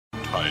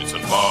Tights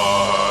and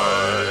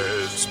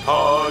Fights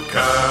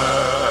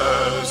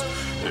podcast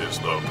is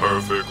the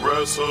perfect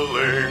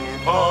wrestling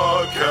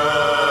podcast.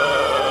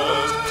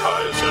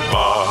 Tights and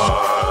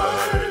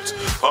Fights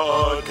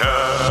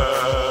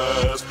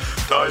podcast.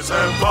 Tights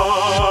and Fights.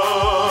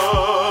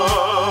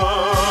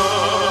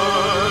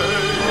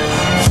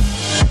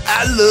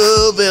 I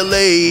love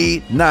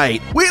LA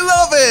Knight. We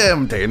love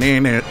him.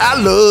 I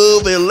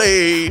love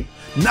LA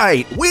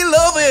Knight. We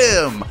love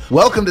him.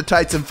 Welcome to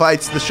Tights and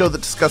Fights, the show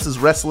that discusses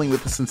wrestling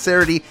with the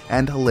sincerity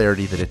and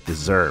hilarity that it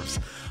deserves.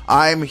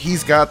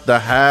 He's got the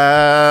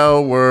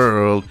How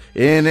world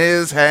in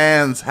his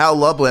hands, Hal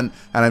Lublin,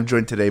 and I'm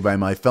joined today by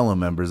my fellow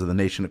members of the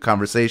Nation of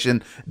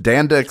Conversation,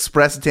 Danda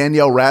Express,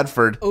 Danielle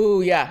Radford. Oh,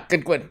 yeah.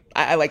 Good.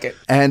 I like it.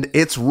 And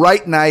it's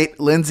Right Night,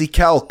 Lindsay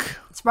Kelk.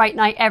 It's Right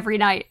Night every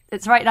night.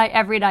 It's Right Night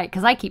every night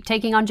because I keep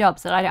taking on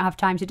jobs that I don't have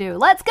time to do.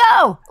 Let's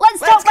go! Let's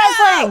talk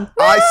wrestling!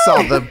 I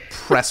saw the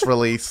press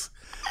release.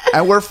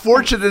 And we're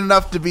fortunate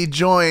enough to be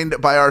joined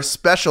by our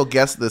special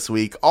guest this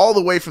week, all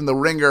the way from the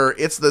Ringer.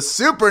 It's the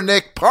Super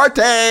Nick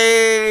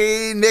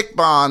Partey, Nick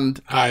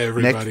Bond. Hi,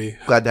 everybody.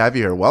 Nick, glad to have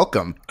you here.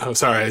 Welcome. Oh,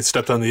 sorry, I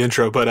stepped on the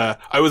intro, but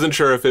I wasn't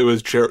sure if it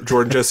was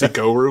Jordan Jesse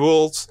Go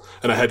rules,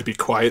 and I had to be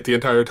quiet the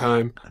entire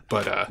time.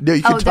 But no,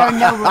 you can there are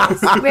no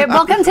rules.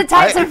 Welcome to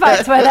Tights and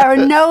Fights, where there are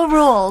no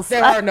rules.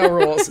 There are no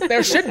rules.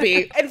 There should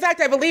be. In fact,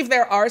 I believe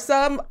there are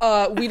some.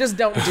 We just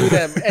don't do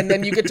them. And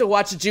then you get to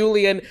watch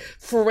Julian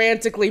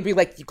frantically be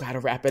like, you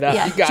gotta wrap it up.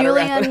 Yeah, you gotta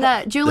wrap it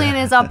up. Julian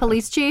is our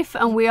police chief,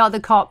 and we are the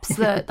cops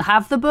that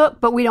have the book,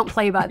 but we don't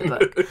play by the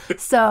book.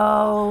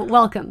 So,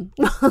 welcome.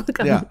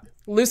 Yeah.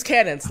 Loose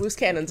cannons,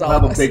 all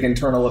Have of a us. big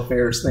internal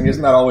affairs thing.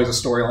 Isn't that always a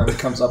storyline that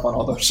comes up on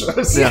all those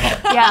shows?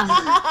 Yeah.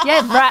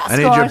 Rat I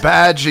need your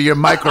badge or your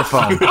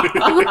microphone.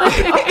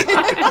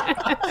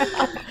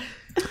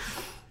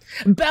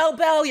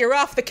 Bell, you're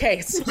off the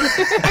case.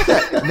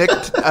 Nick,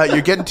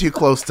 you're getting too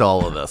close to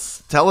all of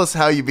this. Tell us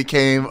how you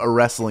became a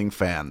wrestling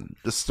fan.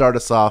 Just start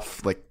us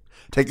off,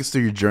 take us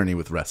through your journey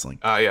with wrestling.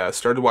 I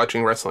started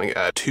watching wrestling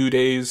at 2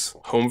 days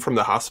home from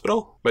the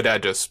hospital. My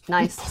dad just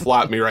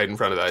flopped me right in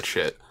front of that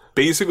shit.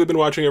 Basically been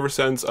watching ever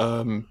since.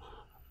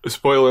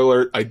 Spoiler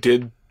alert, I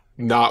did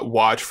not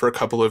watch for a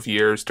couple of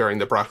years during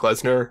the Brock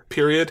Lesnar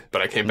period,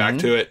 but I came back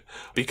to it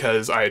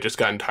because I had just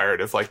gotten tired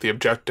of the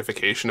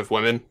objectification of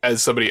women.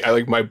 As somebody,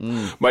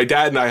 my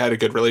dad and I had a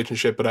good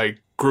relationship, but I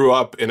grew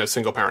up in a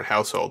single parent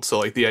household.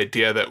 So the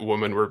idea that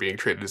women were being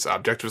treated as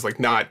object was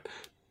not,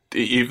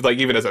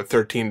 even as a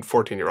 13,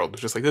 14-year-old, was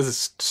just this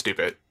is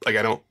stupid. I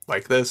don't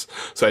like this.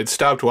 So I'd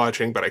stopped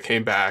watching, but I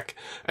came back,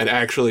 and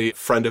actually,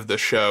 friend of the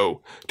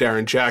show,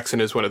 Darren Jackson,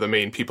 is one of the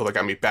main people that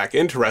got me back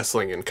into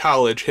wrestling in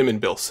college, him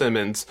and Bill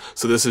Simmons.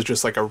 So this is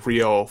just a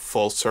real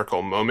full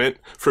circle moment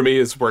for me,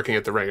 is working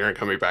at the Ringer and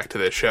coming back to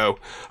this show.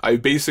 I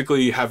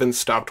basically haven't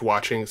stopped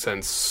watching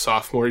since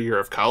sophomore year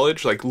of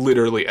college.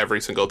 Literally every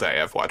single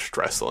day I've watched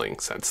wrestling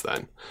since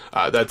then.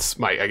 That's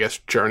my,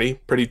 journey.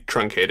 Pretty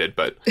truncated,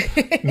 but...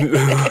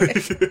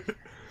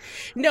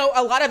 No,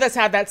 a lot of us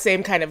had that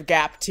same kind of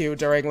gap too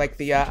during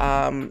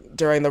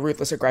during the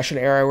Ruthless Aggression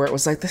era, where it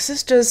was this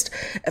is just,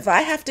 if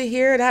I have to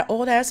hear that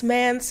old ass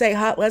man say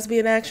hot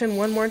lesbian action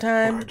one more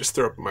time. I just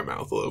threw up in my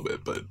mouth a little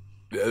bit, but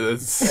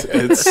it's so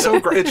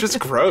it's just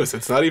gross.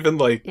 It's not even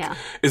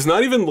it's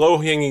not even low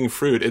hanging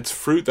fruit. It's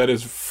fruit that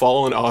has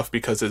fallen off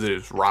because it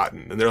is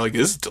rotten, and they're like,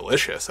 this is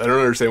delicious. I don't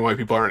understand why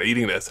people aren't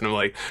eating this. And I'm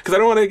like, because I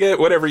don't want to get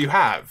whatever you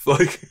have,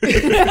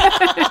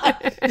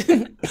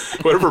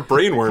 whatever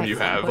brain worm you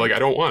have. I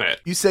don't want it.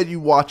 You said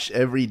you watch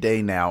every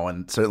day now,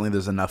 and certainly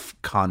there's enough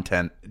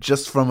content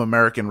just from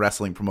American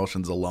wrestling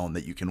promotions alone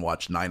that you can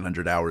watch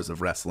 900 hours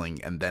of wrestling,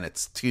 and then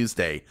it's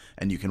Tuesday,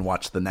 and you can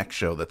watch the next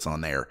show that's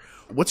on there.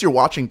 What's your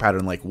watching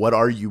pattern like? What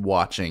are you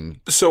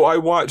watching? So I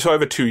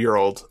have a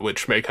 2-year-old,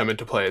 which may come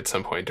into play at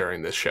some point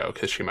during this show,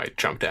 because she might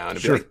jump down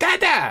and be like,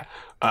 Dada!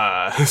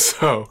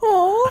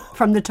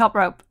 From the top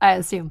rope, I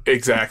assume.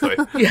 Exactly.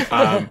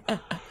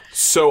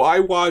 So I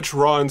watch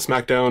Raw and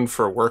SmackDown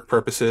for work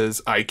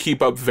purposes. I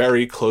keep up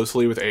very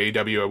closely with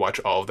AEW. I watch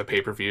all of the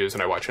pay-per-views,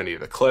 and I watch any of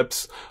the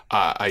clips.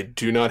 I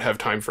do not have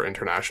time for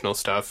international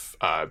stuff,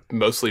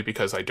 mostly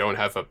because I don't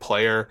have a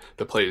player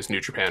that plays New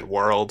Japan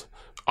World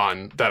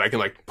on that I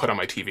can put on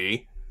my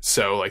TV.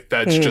 So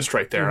that's just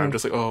right there. I'm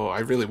just I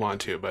really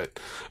want to, but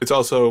it's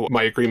also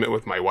my agreement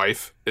with my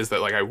wife is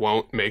that I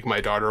won't make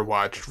my daughter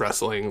watch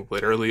wrestling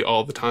literally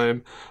all the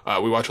time.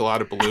 We watch a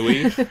lot of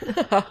Bluey.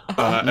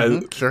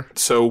 Sure.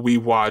 So we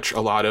watch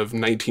a lot of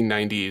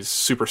 1990s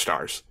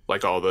Superstars,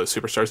 all the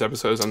Superstars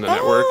episodes on the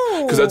network,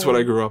 because that's what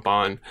I grew up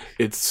on.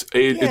 It's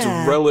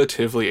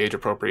relatively age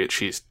appropriate.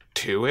 She's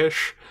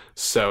 2-ish.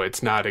 So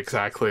it's not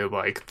exactly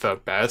like the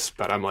best,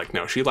 but I'm like,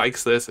 no, she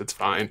likes this. It's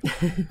fine.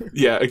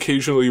 Yeah,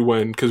 occasionally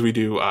because we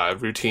do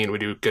routine, we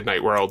do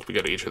Goodnight World, we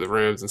go to each of the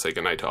rooms and say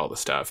goodnight to all the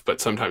stuff. But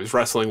sometimes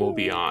wrestling will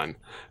be on.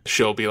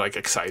 She'll be like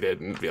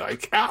excited and be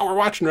like, we're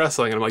watching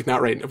wrestling. And I'm like,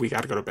 not right now. We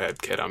got to go to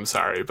bed, kid. I'm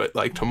sorry. But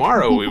like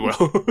tomorrow we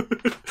will.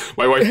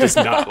 My wife does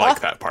not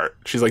like that part.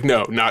 She's like,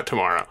 no, not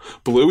tomorrow.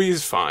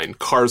 Bluey's fine.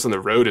 Cars on the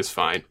Road is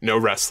fine. No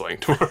wrestling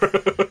tomorrow.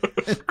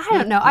 I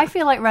don't know. I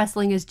feel like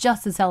wrestling is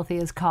just as healthy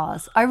as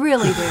Cars. I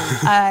really do.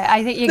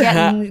 I think you're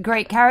getting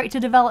great character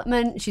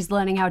development. She's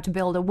learning how to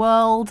build a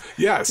world.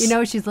 Yes. You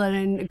know, she's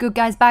learning good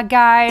guys, bad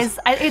guys.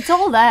 It's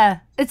all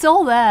there. It's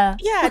all there.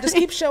 Yeah, just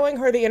keep showing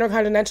her the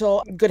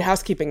Intercontinental Good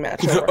Housekeeping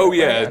match. Oh,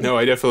 yeah. No,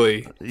 I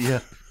definitely...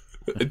 Yeah.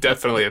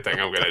 Definitely a thing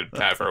I'm going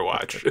to have her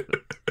watch.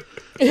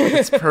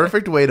 It's a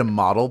perfect way to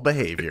model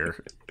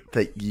behavior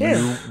that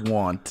you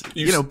want.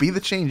 Be the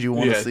change you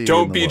want to see.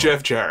 Don't be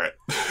Jeff Jarrett.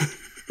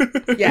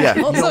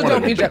 Yeah, also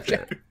don't be Jeff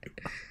Jarrett.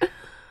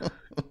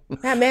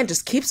 That man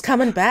just keeps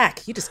coming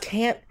back. You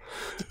can't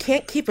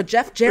keep a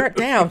Jeff Jarrett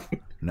down.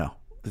 No.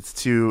 He's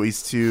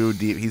too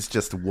deep. He's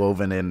just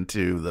woven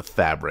into the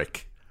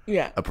fabric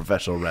of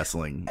professional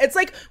wrestling. It's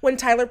like when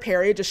Tyler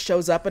Perry just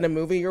shows up in a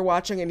movie you're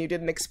watching and you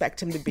didn't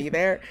expect him to be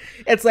there.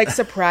 It's like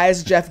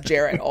surprise Jeff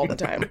Jarrett all the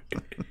time.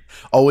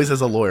 Always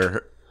as a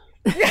lawyer.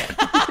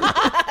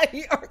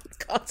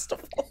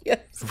 Constable, yes.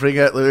 Bring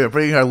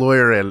our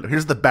lawyer in.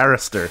 Here's the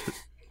barrister.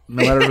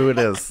 No matter who it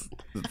is,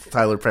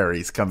 Tyler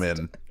Perry's come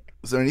in.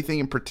 Was there anything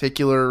in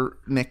particular,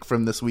 Nick,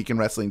 from this week in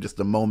wrestling, just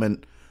a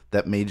moment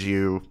that made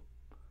you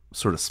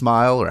sort of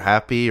smile or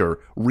happy or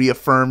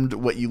reaffirmed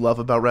what you love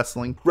about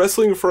wrestling?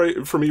 Wrestling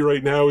for me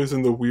right now is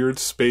in the weird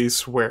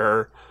space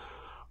where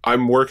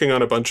I'm working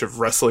on a bunch of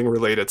wrestling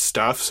related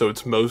stuff, so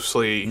it's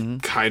mostly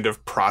kind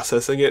of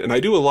processing it. And I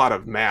do a lot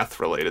of math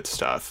related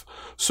stuff.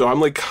 So I'm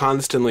like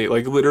constantly,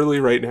 like literally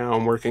right now,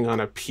 I'm working on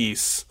a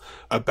piece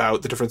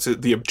about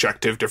the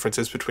objective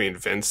differences between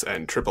Vince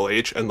and Triple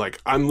H. And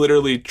like, I'm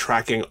literally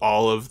tracking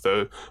all of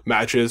the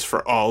matches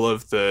for all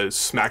of the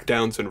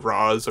SmackDowns and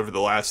Raws over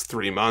the last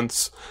 3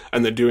 months,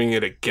 and then doing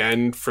it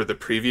again for the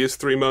previous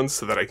 3 months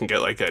so that I can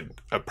get like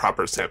a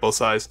proper sample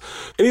size.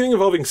 Anything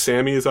involving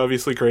Sammy is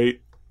obviously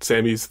great.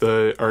 Sammy's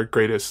our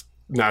greatest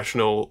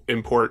national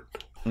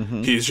import.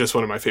 He's just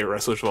one of my favorite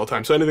wrestlers of all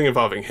time. So anything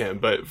involving him.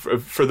 But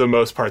for the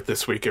most part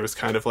this week, it was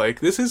kind of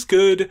like, this is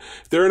good.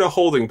 They're in a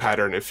holding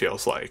pattern, it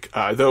feels like.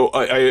 Though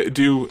I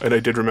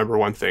did remember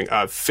one thing.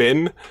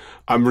 Finn,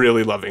 I'm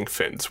really loving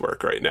Finn's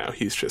work right now.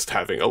 He's just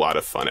having a lot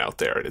of fun out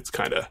there, and it's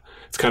kind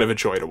of a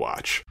joy to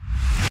watch.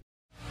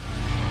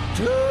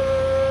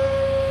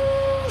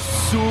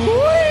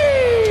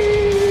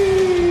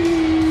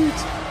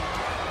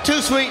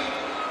 Too sweet.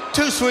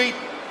 Too sweet,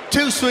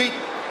 too sweet,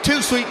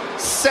 too sweet.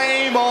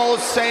 Same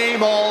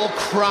old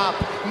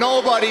crap.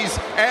 Nobody's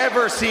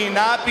ever seen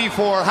that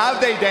before, have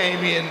they,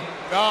 Damien?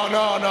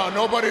 No.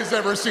 Nobody's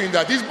ever seen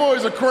that. These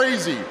boys are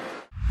crazy.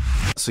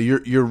 So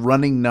you're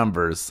running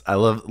numbers. I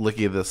love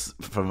looking at this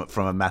from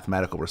a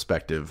mathematical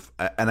perspective.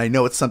 And I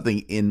know it's something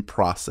in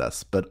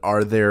process, but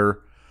is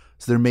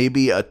there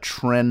maybe a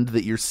trend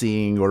that you're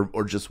seeing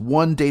or just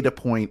one data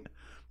point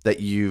that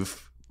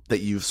you've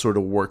sort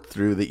of worked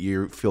through that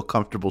you feel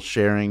comfortable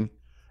sharing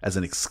as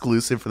an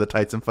exclusive for the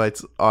Tights and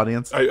Fights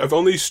audience? I've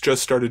only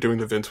just started doing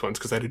the Vince ones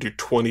because I had to do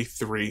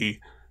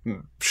 23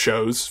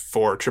 shows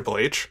for Triple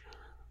H.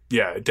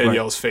 Yeah,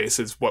 Danielle's face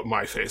is what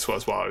my face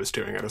was while I was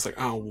doing it. I was like,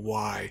 oh,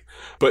 why?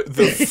 But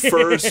the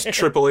first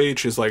Triple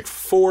H is like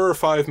 4 or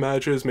 5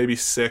 matches, maybe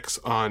 6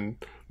 on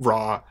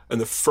Raw. And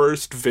the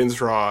first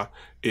Vince Raw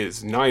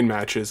is 9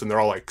 matches, and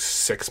they're all like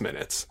 6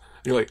 minutes.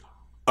 And you're like,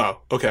 oh,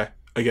 okay.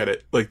 I get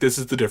it. Like, this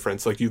is the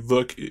difference. Like, you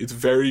look, it's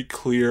very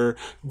clear.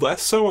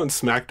 Less so on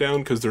SmackDown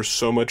because there's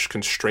so much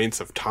constraints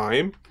of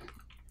time.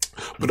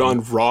 But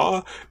on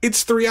Raw,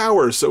 it's 3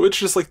 hours. So it's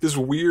just like this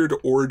weird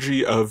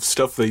orgy of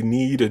stuff they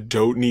need and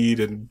don't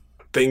need and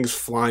things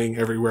flying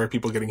everywhere,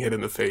 people getting hit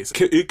in the face.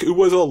 It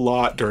was a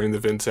lot during the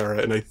Vince era.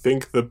 And I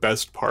think the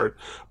best part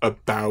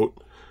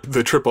about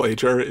the Triple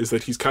H era is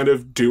that he's kind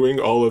of doing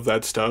all of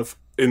that stuff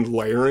and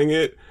layering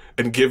it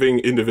and giving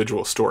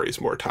individual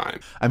stories more time.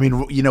 I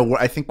mean,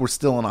 I think we're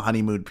still in a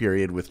honeymoon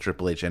period with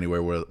Triple H anyway,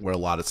 where a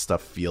lot of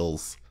stuff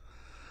feels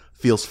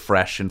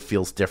fresh and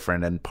feels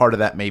different. And part of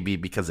that may be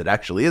because it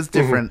actually is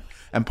different.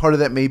 And part of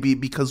that may be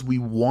because we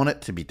want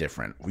it to be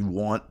different. We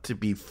want to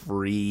be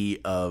free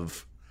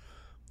of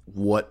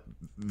what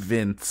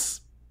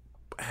Vince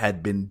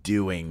had been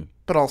doing.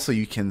 But also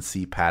you can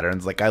see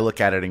patterns. Like, I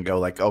look at it and go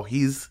like, oh,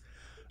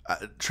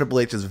 Triple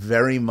H is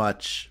very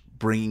much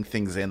bringing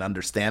things in,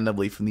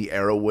 understandably, from the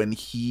era when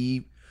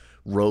he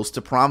rose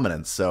to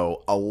prominence.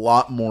 So a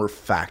lot more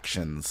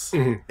factions.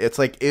 It's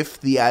like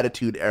if the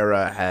Attitude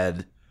Era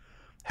had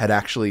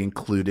actually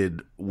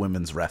included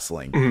women's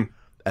wrestling,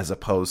 as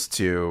opposed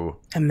to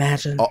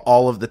imagine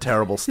all of the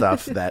terrible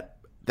stuff that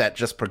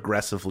just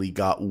progressively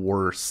got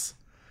worse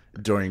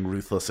during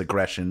Ruthless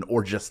Aggression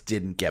or just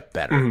didn't get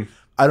better.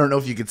 I don't know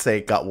if you could say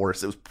it got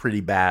worse. It was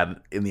pretty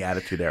bad in the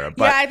Attitude Era.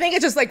 But yeah, I think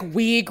it's just like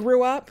we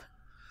grew up.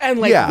 And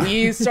like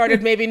we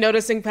started maybe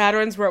noticing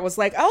patterns where it was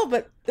like, oh,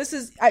 but this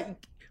is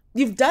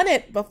you've done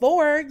it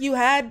before. You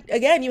had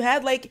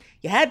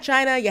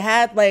China, you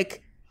had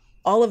like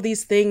all of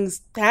these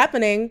things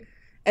happening,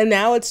 and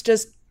now it's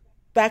just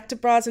back to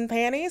bras and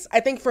panties. I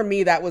think for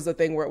me that was the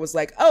thing where it was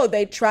like, oh,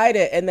 they tried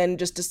it and then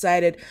just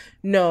decided,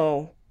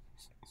 no,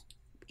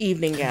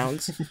 evening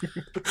gowns.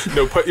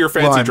 No, put your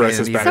fancy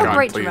dresses back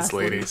on, please,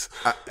 ladies.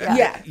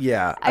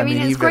 Yeah. I mean,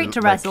 it's great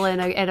to wrestle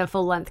in a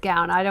full length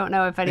gown. I don't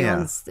know if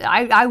anyone's.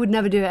 I would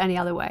never do it any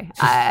other way.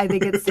 I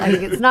think it's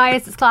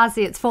nice, it's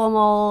classy, it's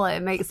formal, it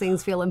makes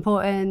things feel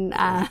important,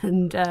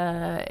 and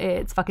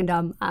it's fucking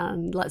dumb.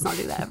 And let's not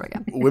do that ever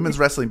again. Women's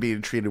wrestling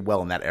being treated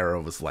well in that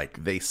era was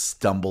like they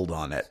stumbled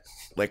on it.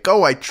 Like,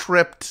 oh, I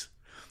tripped,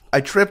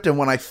 and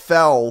when I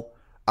fell,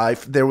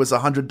 there was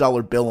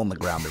 $100 bill on the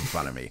ground in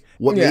front of me.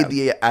 What made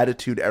the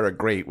Attitude Era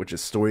great, which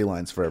is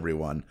storylines for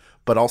everyone,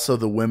 but also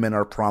the women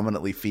are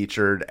prominently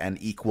featured and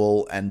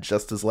equal and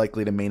just as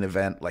likely to main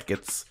event. Like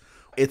it's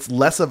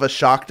less of a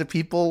shock to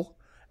people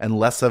and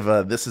less of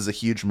a this is a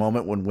huge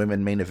moment when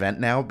women main event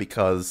now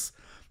because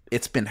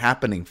it's been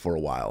happening for a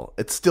while.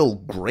 It's still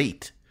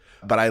great,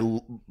 but I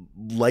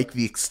like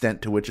the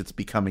extent to which it's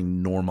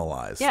becoming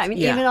normalized. Yeah, I mean,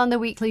 even on the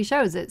weekly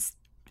shows, it's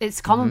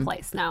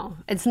commonplace now.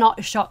 It's not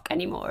a shock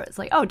anymore. It's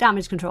like, oh,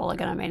 Damage Control are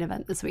going to main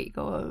event this week,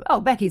 or oh,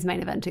 Becky's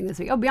main eventing this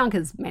week, oh,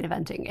 Bianca's main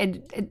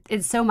eventing.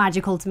 It's so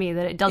magical to me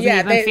that it doesn't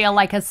even feel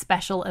like a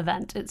special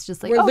event. It's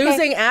just like, we're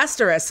losing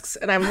asterisks,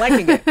 and I'm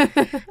liking it.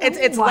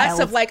 It's less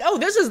of like, oh,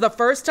 this is the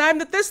first time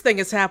that this thing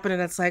has happened,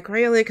 and it's like,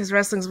 really? Because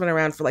wrestling's been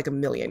around for like a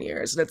million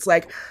years, and it's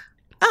like,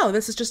 oh,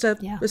 this is just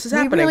this is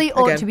happening. We really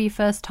ought again. to be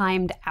first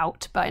timed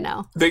out by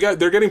now. They're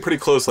getting pretty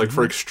close. Like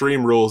for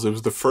Extreme Rules, it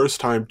was the first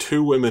time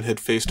two women had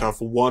faced off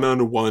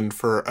 1-on-1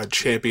 for a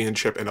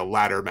championship in a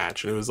ladder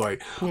match, and it was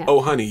like,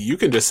 oh, honey, you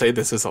can just say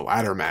this is a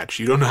ladder match.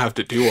 You don't have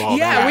to do all that.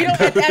 Yeah, we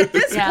don't. At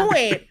this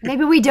point,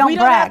 maybe we don't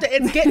brag. Have to,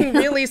 it's getting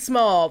really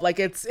small. Like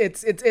it's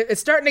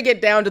starting to get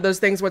down to those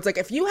things where it's like,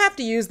 if you have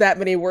to use that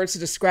many words to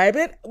describe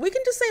it, we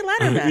can just say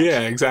ladder match.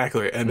 Yeah,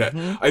 exactly. And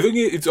I think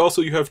it's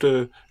also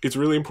it's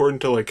really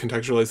important to like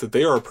contextualize that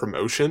they are a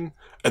promotion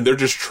and they're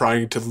just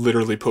trying to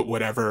literally put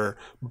whatever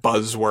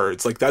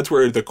buzzwords, like that's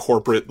where the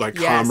corporate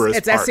commerce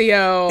it's part,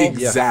 SEO.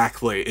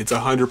 Exactly. It's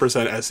 100%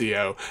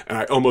 SEO, and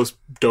I almost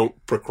don't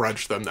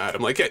begrudge them that.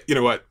 I'm like, yeah, you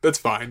know what? That's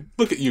fine.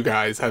 Look at you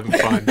guys having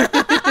fun.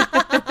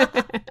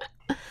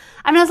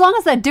 I mean, as long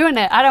as they're doing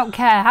it, I don't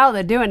care how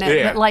they're doing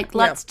it. But like,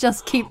 let's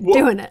just keep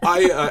doing it.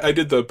 I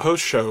did the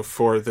post show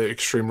for the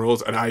Extreme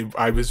Rules, and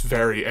I was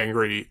very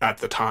angry at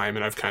the time,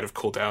 and I've kind of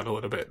cooled down a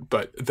little bit.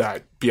 But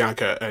that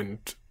Bianca and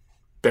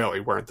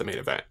Bayley weren't the main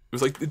event. It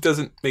was like, it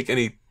doesn't make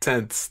any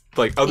sense.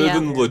 Like, other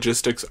than the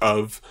logistics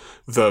of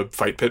the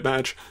Fight Pit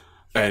match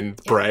and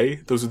Bray,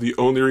 those are the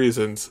only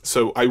reasons.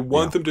 So I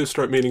want them to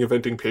start main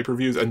eventing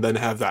pay-per-views and then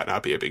have that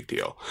not be a big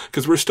deal.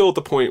 Because we're still at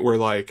the point where,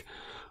 like,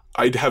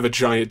 I'd have a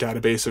giant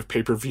database of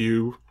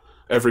pay-per-view,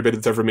 every bit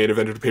that's ever made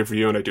evented a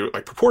pay-per-view, and I do it,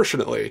 like,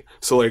 proportionately.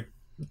 So, like,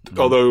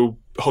 although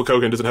Hulk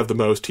Hogan doesn't have the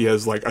most, he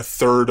has, like, a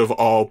third of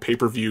all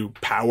pay-per-view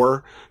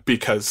power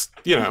because,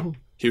 you know,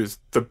 he was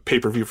the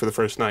pay-per-view for the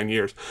first 9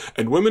 years.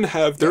 And women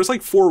there's,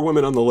 like, 4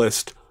 women on the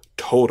list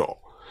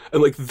total.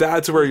 And, like,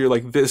 that's where you're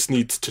like, this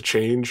needs to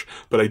change.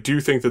 But I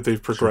do think that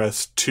they've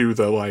progressed to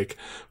the, like,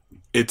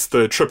 it's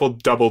the triple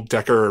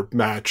double-decker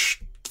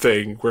match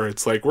thing where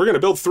it's like, we're going to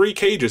build 3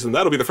 cages and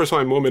that'll be the first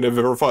time women have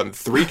ever fought in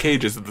 3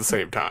 cages at the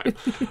same time.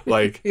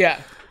 Like,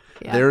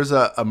 there's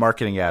a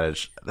marketing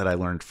adage that I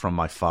learned from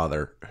my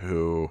father,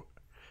 who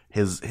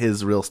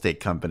his real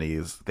estate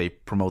companies, they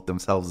promote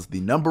themselves as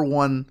the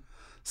 #1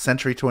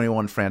 Century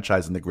 21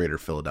 franchise in the greater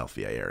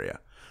Philadelphia area,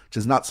 which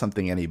is not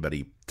something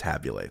anybody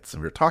tabulates.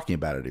 And we were talking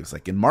about it. He was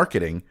like, in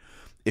marketing,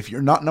 if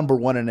you're not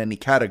 #1 in any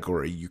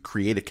category, you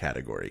create a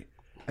category.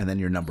 And then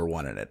you're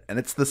 #1 in it. And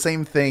it's the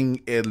same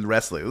thing in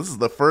wrestling. This is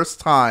the first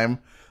time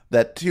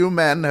that 2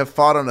 men have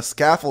fought on a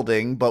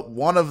scaffolding, but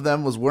one of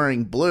them was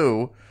wearing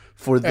blue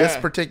for this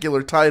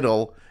particular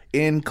title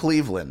in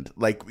Cleveland.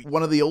 Like,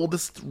 one of the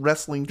oldest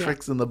wrestling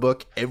tricks in the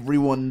book.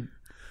 Everyone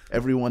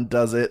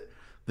does it.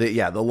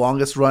 The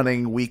longest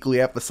running weekly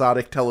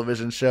episodic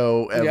television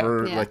show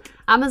ever. Yeah. Like,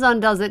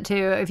 Amazon does it too.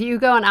 If you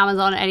go on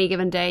Amazon any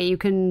given day, you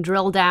can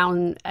drill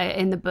down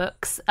in the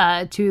books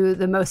to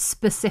the most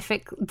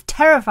specific,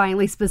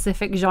 terrifyingly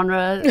specific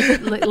genre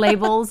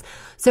labels.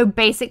 So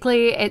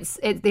basically, it's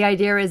the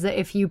idea is that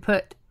if you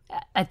put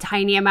a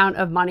tiny amount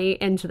of money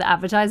into the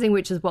advertising,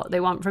 which is what they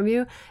want from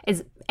you,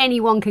 is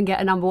anyone can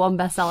get a #1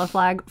 bestseller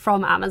flag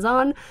from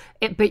Amazon,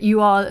 but you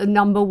are a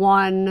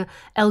 #1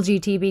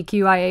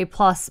 LGBTQIA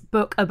plus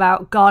book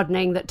about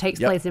gardening that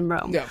takes place in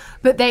Rome. Yeah.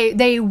 But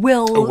they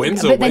will,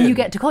 but then you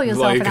get to call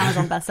yourself an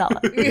Amazon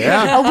bestseller.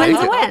 A win's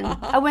a win.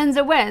 A win's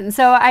a win.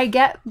 So I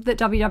get that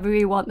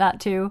WWE want that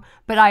too,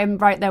 but I'm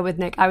right there with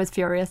Nick. I was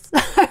furious.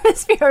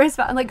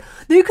 I'm like,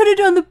 they could have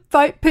done the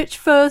fight pitch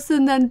first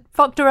and then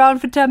fucked around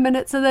for 10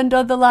 minutes and then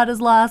done the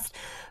ladders last.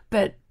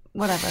 But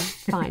Whatever.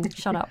 Fine.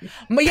 Shut up.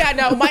 But yeah,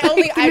 no,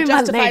 I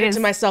justified it ladies.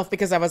 to myself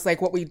because I was like,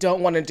 what we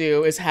don't want to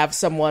do is have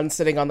someone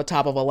sitting on the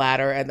top of a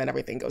ladder and then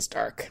everything goes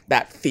dark.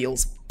 That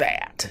feels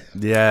bad.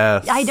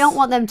 Yes. I don't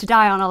want them to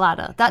die on a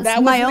ladder.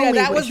 That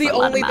was the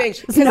only thing.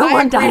 No I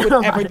one agree died with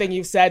on a everything ladder.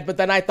 you said, but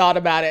then I thought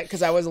about it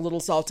because I was a little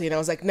salty and I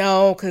was like,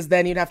 no, because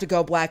then you'd have to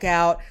go black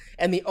out.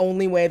 And the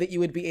only way that you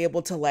would be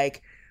able to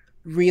like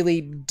really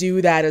do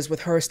that is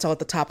with her still at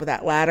the top of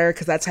that ladder,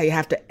 because that's how you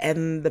have to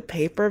end the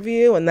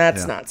pay-per-view, and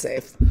that's not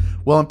safe.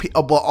 Well,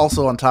 but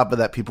also on top of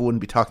that, people wouldn't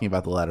be talking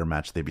about the ladder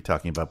match. They'd be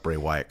talking about Bray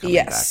Wyatt coming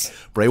back.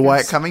 Bray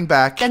Wyatt coming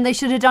back. Then they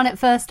should have done it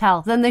first,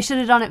 Hal. Then they should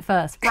have done it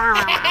first.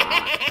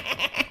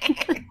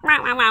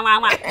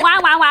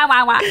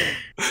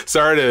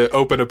 Sorry to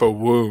open up a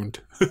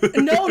wound.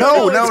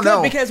 No, it's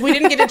good because we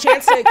didn't get a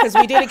chance to, because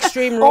we did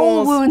Extreme Rules.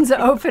 All wounds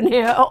are open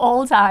here at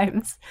all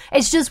times.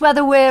 It's just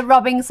whether we're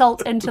rubbing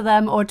salt into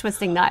them or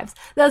twisting knives.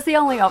 That's the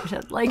only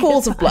option. Like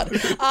pools of blood.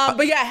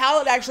 But yeah,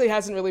 Hal actually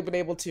hasn't really been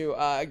able to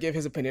give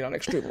his opinion on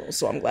Extreme Rules,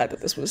 so I'm glad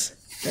that this was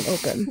an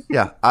open.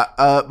 Yeah,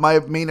 my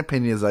main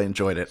opinion is I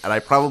enjoyed it, and I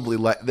probably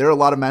there are a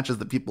lot of matches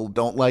that people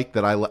don't like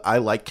that I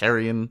like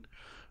Karrion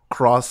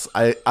Kross.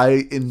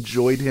 I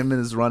enjoyed him in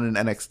his run in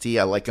NXT.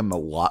 I like him a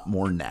lot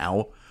more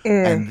now.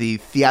 And the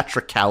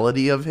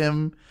theatricality of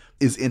him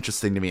is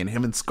interesting to me, and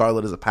him and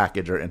Scarlett as a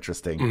package are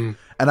interesting.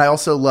 And I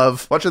also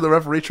love watching the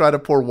referee try to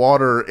pour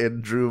water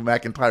in Drew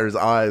McIntyre's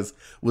eyes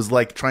was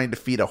like trying to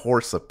feed a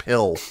horse a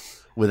pill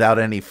without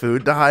any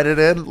food to hide it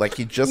in. Like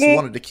he just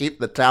wanted to keep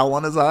the towel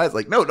on his eyes.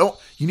 Like, no, don't.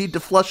 You need to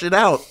flush it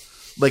out.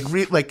 Like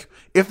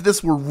if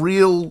this were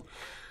real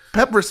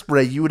pepper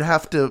spray, you would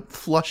have to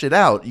flush it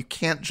out. You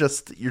can't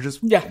just, you're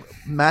just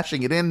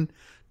mashing it in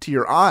to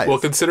your eyes. Well,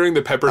 considering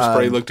the pepper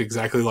spray looked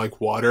exactly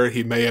like water,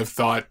 he may have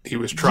thought he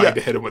was trying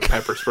to hit him with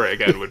pepper spray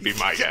again, would be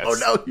my guess.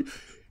 Oh no.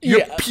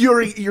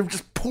 You're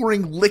just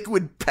pouring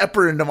liquid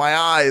pepper into my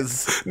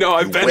eyes. No,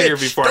 I've been here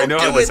before. I know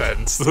how this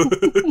ends.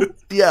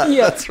 Yeah,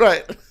 that's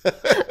right.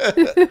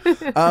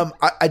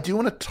 I do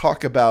want to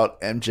talk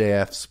about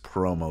MJF's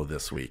promo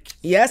this week.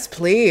 Yes,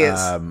 please.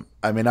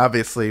 I mean,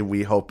 obviously,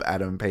 we hope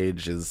Adam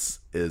Page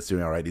is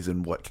doing all right. He's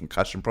in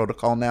concussion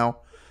protocol now?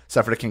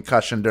 Suffered a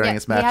concussion during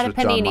his match with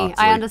Jon Moxley.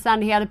 I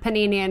understand he had a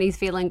panini and he's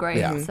feeling great.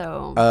 Yeah.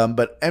 So,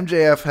 but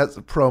MJF has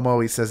a promo.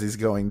 He says he's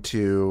going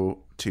to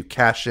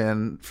cash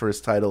in for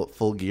his title at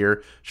Full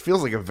Gear, which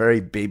feels like a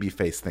very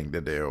babyface thing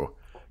to do,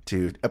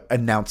 to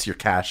announce your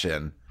cash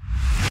in.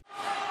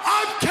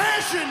 I'm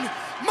cashing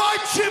my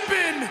chip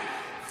in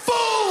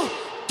Full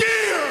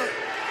Gear.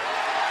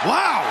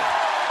 Wow.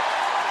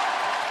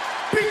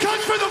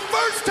 Because for the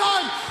first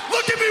time,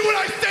 look at me when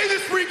I say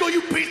this, Regal,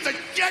 you piece of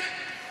shit.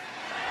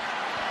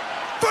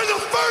 For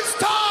the first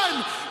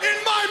time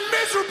in my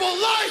miserable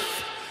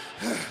life,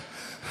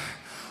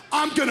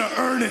 I'm gonna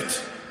earn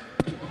it.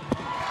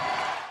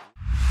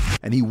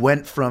 And he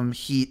went from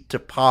heat to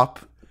pop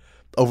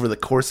over the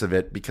course of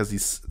it because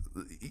he's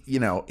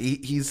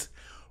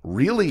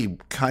really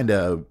kind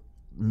of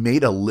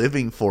made a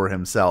living for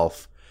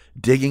himself,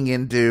 digging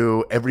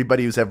into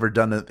everybody who's ever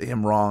done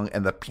him wrong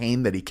and the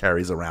pain that he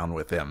carries around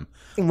with him.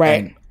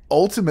 Right. And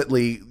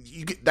ultimately,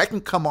 that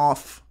can come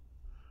off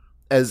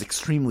as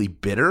extremely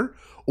bitter,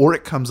 or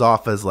it comes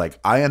off as like,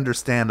 I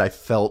understand, I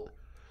felt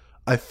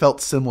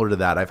similar to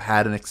that. I've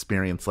had an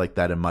experience like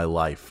that in my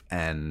life,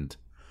 and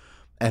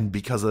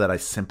because of that, I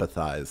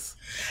sympathize.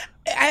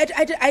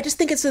 I just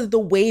think it's the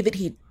way that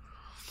he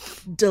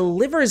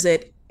delivers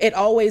it. It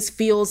always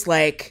feels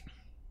like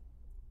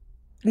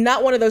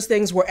not one of those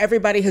things where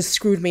everybody has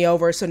screwed me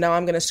over, so now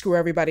I'm going to screw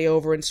everybody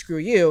over and screw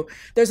you.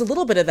 There's a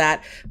little bit of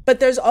that, but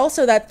there's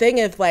also that thing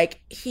of like,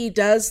 he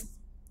does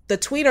the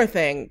tweener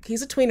thing.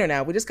 He's a tweener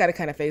now. We just got to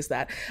kind of face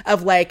that,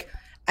 of like,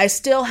 I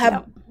still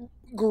have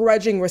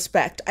grudging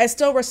respect. I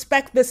still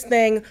respect this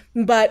thing,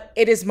 but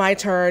it is my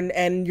turn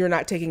and you're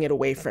not taking it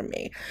away from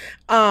me.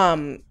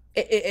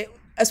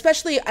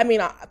 Especially, I mean,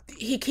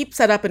 he keeps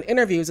that up in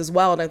interviews as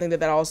well. And I think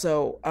that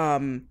also, I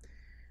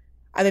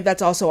think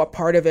that's also a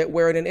part of it,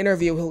 where in an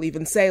interview, he'll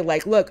even say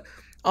like, look,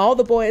 all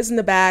the boys in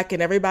the back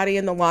and everybody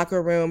in the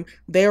locker room,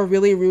 they're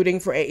really rooting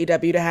for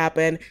AEW to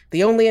happen.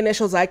 The only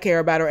initials I care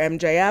about are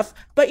MJF.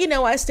 But,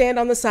 I stand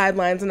on the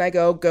sidelines and I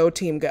go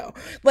team, go.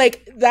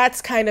 Like,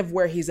 that's kind of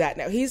where he's at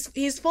now.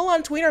 He's full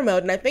on tweener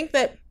mode. And I think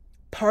that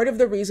part of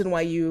the reason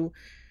why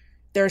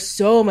there's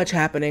so much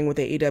happening with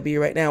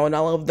AEW right now and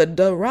all of the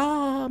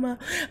drama,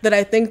 that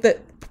I think that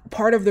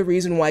part of the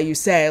reason why you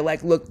say,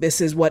 like, look, this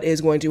is what is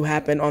going to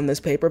happen on this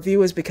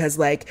pay-per-view is because,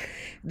 like,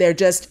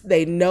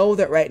 they know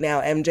that right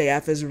now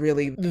MJF is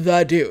really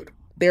the dude.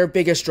 Their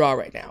biggest draw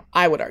right now,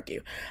 I would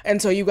argue.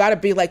 And so you got to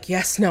be like,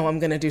 yes, no, I'm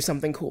going to do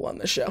something cool on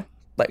this show.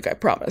 Like, I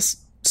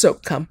promise. So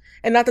come.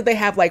 And not that they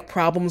have like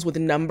problems with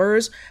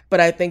numbers, but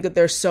I think that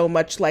there's so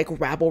much like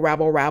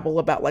rabble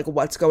about like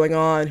what's going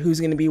on, who's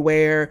going to be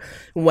where,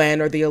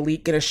 when are the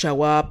Elite going to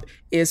show up,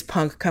 is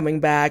Punk coming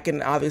back,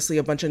 and obviously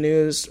a bunch of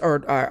news or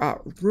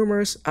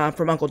rumors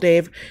from Uncle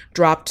Dave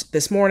dropped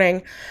this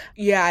morning.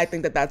 Yeah, I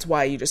think that that's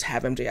why you just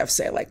have MJF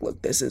say like,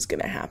 look, this is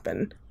going to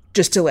happen,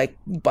 just to like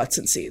butts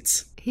and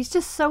seats. He's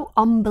just so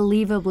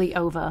unbelievably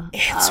over.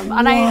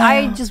 And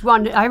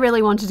I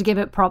really wanted to give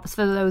it props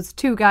for those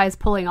two guys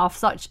pulling off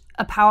such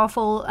a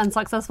powerful and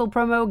successful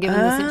promo given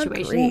the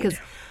situation. Because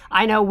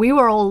I know we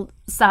were all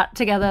sat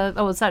together,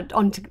 or sat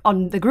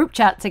on the group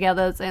chat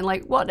together saying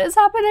like, what is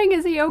happening?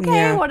 Is he okay?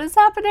 Yeah. What is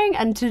happening?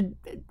 And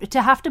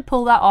to have to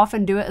pull that off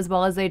and do it as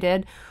well as they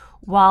did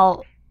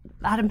while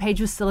Adam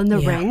Page was still in the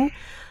ring,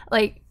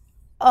 like,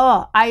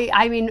 oh,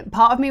 I mean,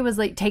 part of me was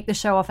like, take the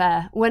show off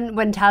air. When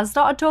Taz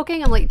started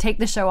talking, I'm like, take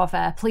the show off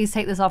air. Please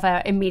take this off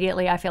air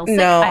immediately. I feel sick.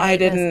 No, I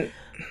didn't. This.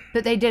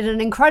 But they did an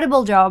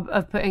incredible job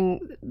of putting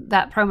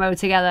that promo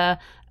together.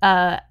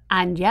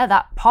 And yeah,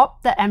 that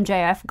pop that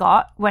MJF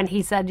got when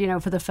he said, you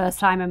know, for the first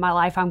time in my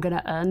life, I'm going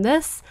to earn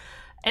this.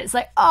 It's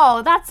like,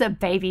 oh, that's a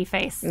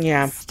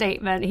babyface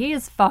statement. He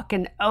is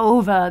fucking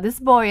over. This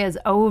boy is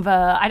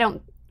over. I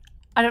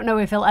don't know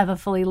if he'll ever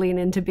fully lean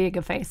into being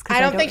a face.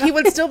 I don't think he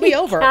would still be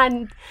over.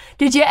 And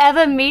did you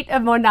ever meet a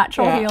more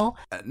natural heel?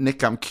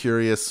 Nick, I'm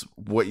curious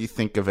what you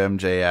think of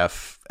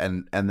MJF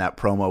and that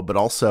promo, but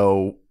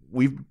also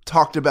we've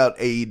talked about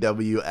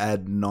AEW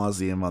ad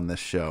nauseum on this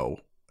show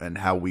and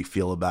how we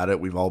feel about it.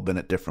 We've all been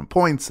at different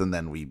points, and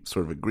then we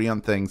sort of agree on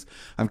things.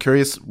 I'm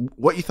curious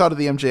what you thought of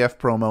the MJF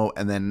promo,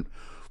 and then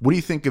what do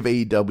you think of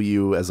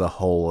AEW as a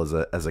whole,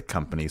 as a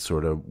company,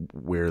 sort of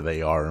where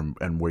they are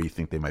and where you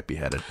think they might be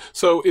headed?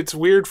 So it's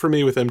weird for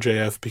me with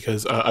MJF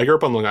because I grew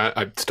up on Long Island.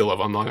 I still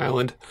live on Long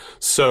Island.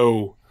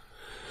 So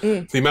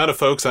the amount of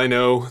folks I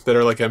know that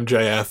are like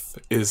MJF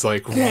is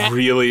like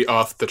really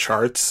off the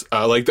charts.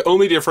 Like the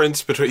only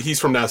difference between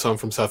he's from Nassau, I'm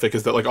from Suffolk,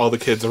 is that like all the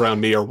kids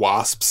around me are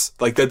wasps.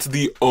 Like that's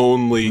the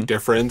only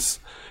difference.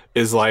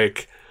 Is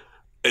like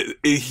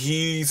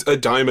he's a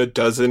dime a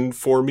dozen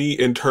for me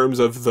in terms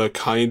of the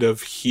kind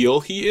of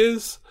heel he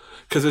is,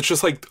 because it's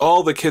just like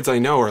all the kids I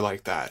know are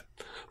like that.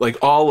 Like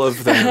all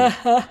of them,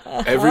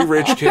 every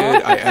rich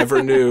kid I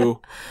ever knew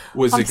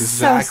was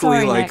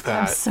exactly like Nick.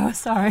 that. I'm so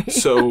sorry.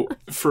 So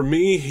for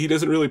me, he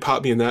doesn't really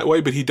pop me in that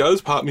way, but he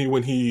does pop me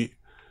when he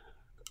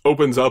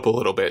opens up a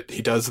little bit.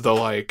 He does the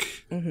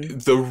like,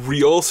 the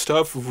real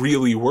stuff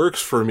really works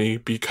for me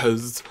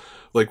because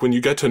like when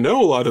you get to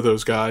know a lot of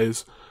those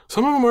guys,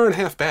 some of them aren't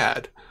half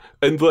bad.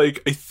 And,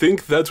 like, I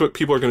think that's what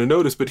people are going to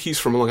notice, but he's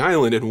from Long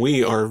Island, and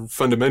we are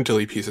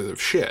fundamentally pieces of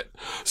shit.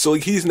 So,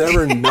 like, he's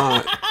never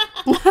not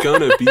going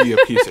to be a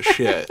piece of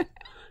shit.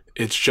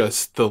 It's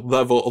just the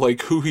level,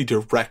 like, who he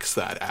directs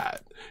that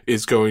at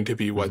is going to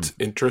be what's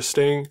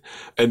interesting.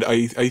 And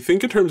I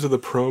think in terms of the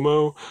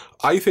promo,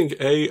 I think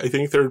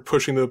they're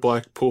pushing the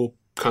Blackpool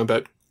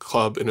Combat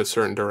Club in a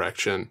certain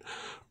direction.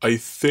 I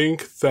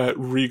think that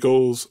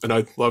Regal's, and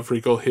I love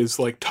Regal, his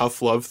like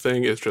tough love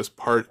thing is just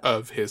part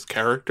of his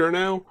character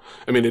now.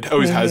 I mean, it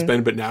always has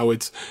been, but now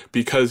it's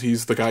because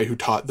he's the guy who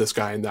taught this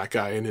guy and that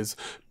guy and his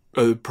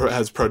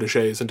has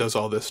proteges and does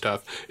all this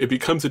stuff. It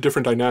becomes a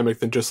different dynamic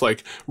than just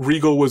like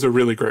Regal was a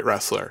really great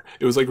wrestler.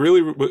 It was like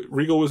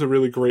Regal was a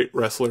really great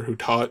wrestler who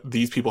taught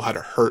these people how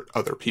to hurt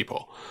other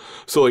people.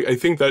 So like I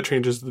think that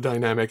changes the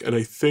dynamic, and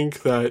I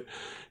think that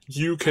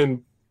you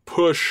can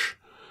push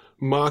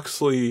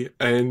Moxley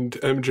and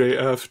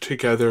MJF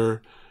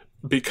together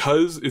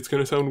because it's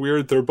going to sound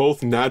weird. They're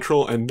both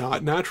natural and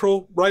not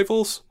natural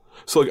rivals.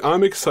 So like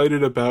I'm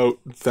excited about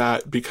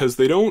that because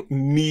they don't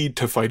need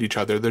to fight each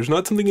other. There's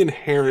not something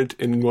inherent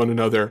in one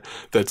another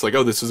that's like,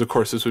 oh, this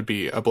would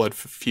be a blood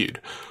feud.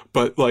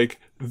 But like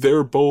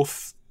they're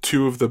both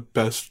two of the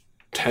best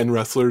 10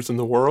 wrestlers in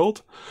the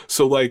world.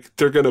 So like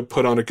they're going to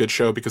put on a good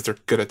show because they're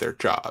good at their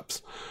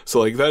jobs. So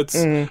like that's,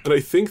 and I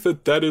think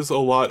that is a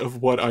lot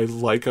of what I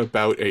like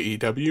about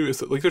AEW is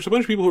that like there's a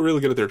bunch of people who are really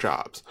good at their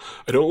jobs.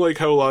 I don't like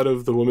how a lot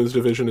of the women's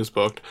division is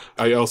booked.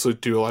 I also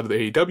do a lot of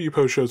the AEW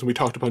post shows, and we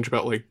talked a bunch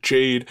about like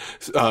Jade,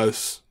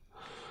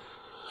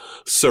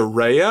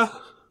 Saraya.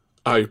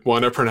 I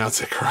want to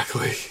pronounce it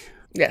correctly.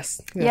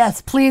 Yes,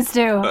 please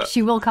do.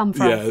 She will come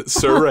from. Yeah,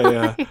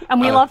 Saraya.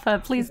 And we love her.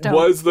 Please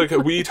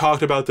don't. We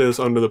talked about this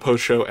under the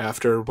post show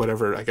after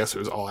whatever, I guess it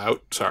was All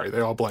Out. Sorry,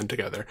 they all blend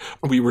together.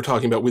 We were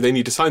talking about they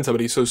need to sign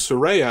somebody. So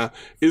Saraya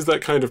is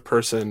that kind of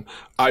person.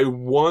 I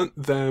want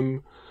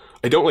them.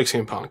 I don't like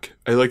CM Punk.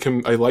 I like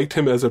him. I liked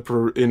him as a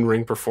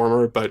in-ring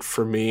performer, but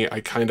for me, I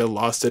kind of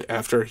lost it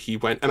after he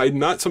went. And I'm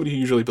not somebody who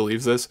usually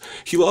believes this.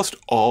 He lost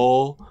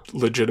all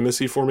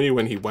legitimacy for me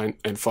when he went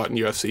and fought in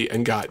UFC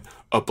and got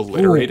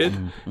obliterated.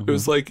 It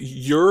was like,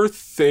 your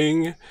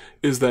thing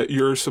is that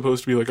you're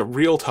supposed to be like a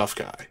real tough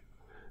guy,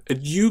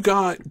 and you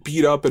got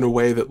beat up in a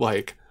way that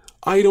like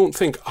I don't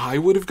think I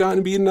would have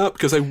gotten beaten up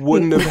because I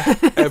wouldn't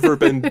have ever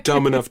been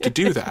dumb enough to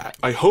do that.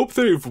 I hope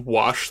they've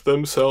washed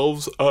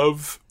themselves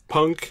of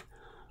Punk.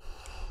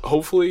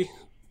 Hopefully,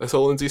 I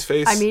saw Lindsay's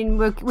face. I mean,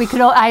 we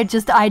could all. I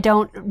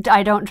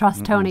don't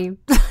trust Tony.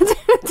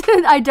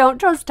 I don't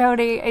trust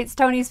Tony. It's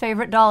Tony's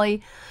favorite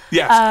dolly.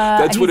 Yes,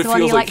 that's what it feels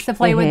like. He's the one he likes to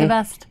play with the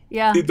best.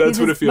 Yeah, that's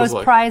what it feels like.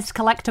 Most prized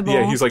collectible.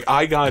 Yeah, he's like,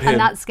 I got him,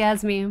 and that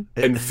scares me.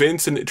 And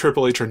Vince and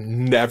Triple H are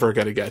never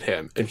gonna get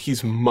him, and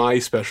he's my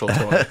special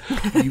toy.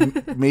 You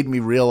made me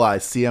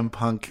realize CM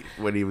Punk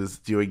when he was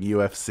doing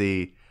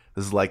UFC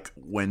was like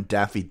when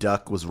Daffy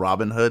Duck was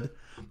Robin Hood.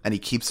 and he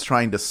keeps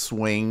trying to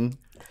swing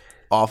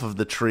off of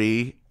the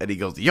tree, and he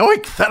goes,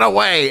 yoink, that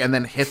away, and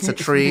then hits a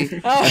tree,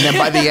 and then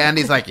by the end,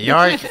 he's like,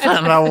 yoink,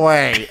 that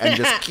away, and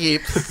just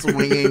keeps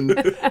swinging,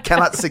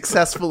 cannot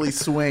successfully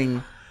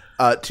swing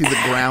to the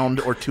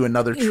ground or to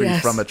another tree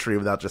from a tree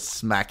without just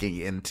smacking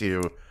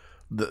into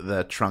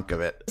the trunk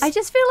of it. I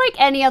just feel like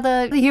any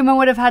other human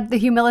would have had the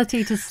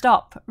humility to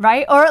stop,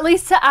 right? Or at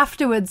least to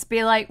afterwards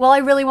be like, well, I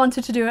really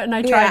wanted to do it, and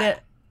I tried it.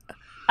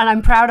 And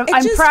I'm proud of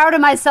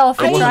myself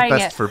for trying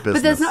it.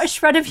 But there's not a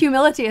shred of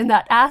humility in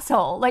that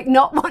asshole. Like,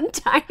 not one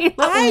tiny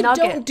little nugget. I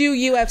don't do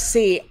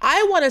UFC.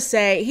 I want to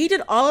say he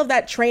did all of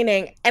that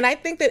training, and I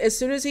think that as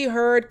soon as he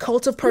heard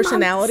Cult of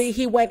Personality,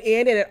 he went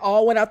in and it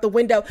all went out the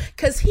window,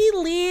 because he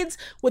leads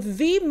with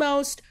the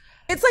most...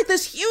 It's like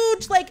this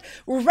huge, like,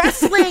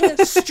 wrestling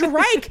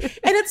strike.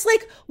 And it's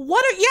like,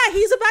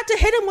 he's about to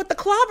hit him with the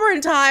clobber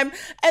in time.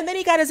 And then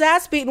he got his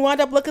ass beat and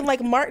wound up looking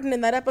like Martin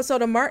in that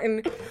episode of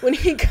Martin when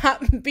he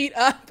got beat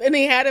up and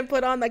he had him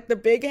put on, like, the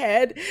big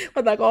head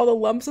with, like, all the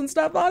lumps and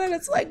stuff on it.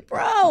 It's like,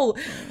 bro,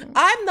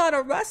 I'm not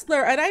a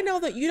wrestler. And I know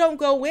that you don't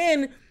go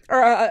in,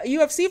 or a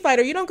UFC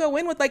fighter, you don't go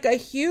in with, like, a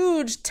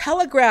huge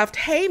telegraphed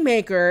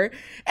haymaker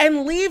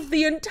and leave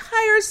the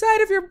entire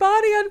side of your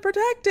body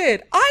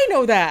unprotected. I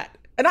know that.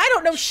 And I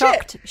don't know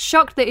shit.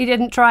 Shocked that he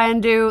didn't try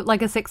and do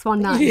like a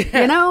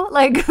 619, you know?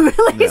 Like,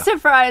 really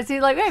surprised.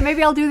 He's like, hey,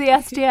 maybe I'll do the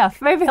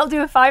STF. Maybe I'll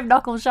do a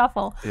 5-knuckle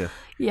shuffle.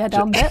 Yeah,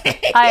 dumb bit.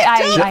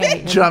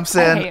 I jumps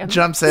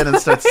in and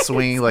starts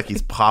swinging like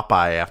he's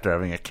Popeye after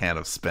having a can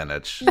of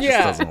spinach. It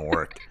just doesn't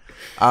work.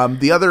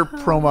 The other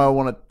promo I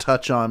want to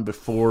touch on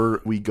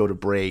before we go to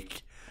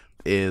break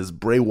is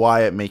Bray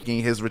Wyatt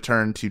making his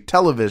return to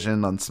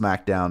television on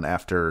SmackDown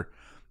after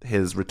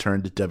his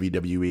return to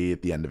WWE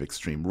at the end of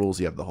Extreme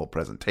Rules. You have the whole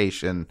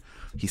presentation.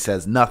 He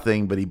says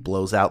nothing, but he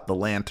blows out the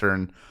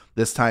lantern.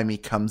 This time he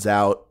comes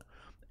out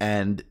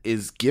and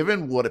is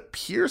given what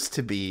appears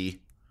to be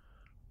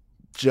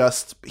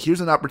just, here's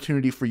an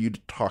opportunity for you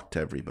to talk to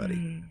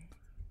everybody.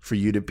 For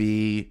you to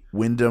be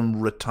Wyndham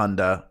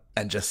Rotunda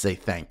and just say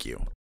thank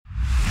you.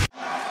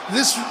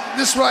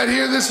 This right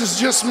here, this is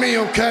just me,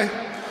 okay?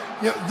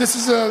 Yeah, this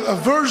is a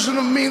version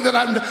of me that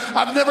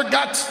I've never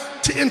got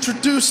to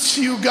introduce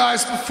to you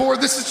guys before.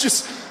 This is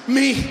just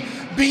me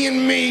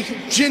being me,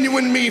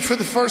 genuine me for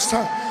the first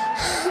time.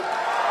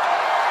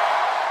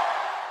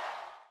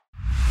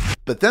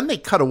 But then they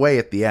cut away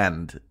at the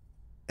end,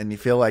 and you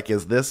feel like,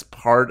 is this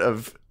part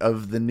of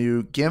the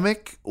new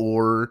gimmick,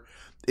 or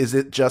is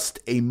it just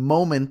a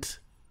moment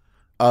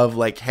of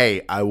like,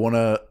 hey, I want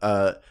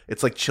to,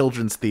 it's like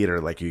children's theater,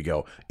 like you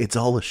go, it's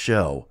all a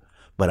show,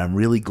 but I'm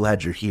really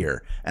glad you're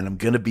here, and I'm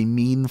going to be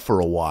mean for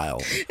a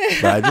while.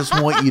 But I just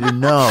want you to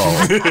know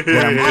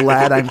that I'm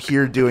glad I'm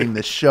here doing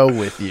this show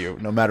with you,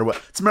 no matter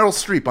what. It's Meryl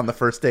Streep on the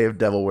first day of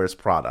Devil Wears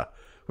Prada,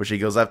 where she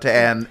goes up to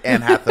Anne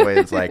Hathaway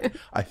and is like,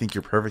 I think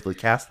you're perfectly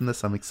cast in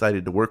this. I'm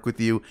excited to work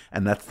with you,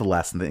 and that's the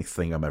last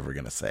thing I'm ever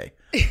going to say.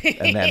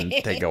 And then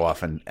they go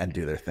off and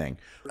do their thing.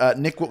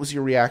 Nick, what was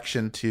your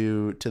reaction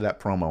to that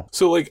promo?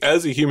 So, like,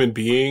 as a human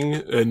being,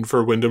 and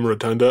for Wyndham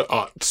Rotunda,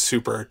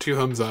 super. 2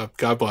 thumbs up.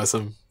 God bless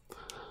him.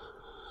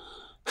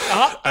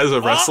 As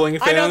a wrestling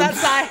fan, I know that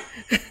sigh.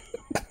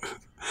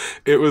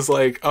 It was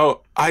like,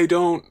 I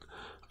don't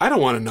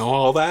want to know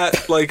all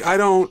that. Like, I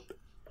do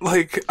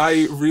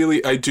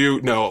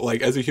know,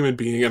 like, as a human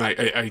being, and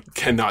I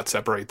cannot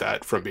separate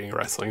that from being a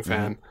wrestling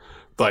fan.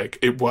 Like,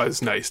 it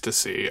was nice to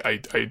see.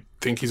 I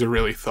think he's a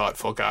really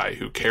thoughtful guy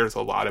who cares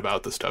a lot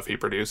about the stuff he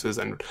produces,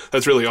 and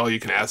that's really all you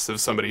can ask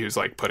of somebody who's,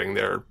 like, putting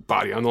their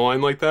body on the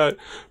line like that.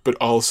 But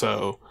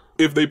also,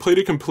 if they played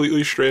it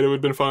completely straight, it would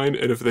have been fine,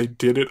 and if they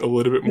did it a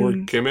little bit more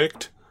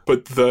gimmicked,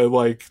 but the,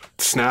 like,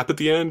 snap at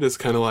the end is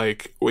kind of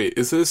like, wait,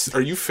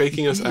 are you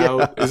faking us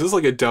out? Is this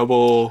like a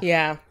double?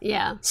 Yeah.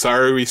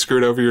 Sorry, we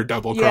screwed over your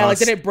double cross. Yeah, like,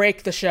 did it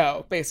break the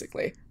show,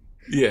 basically?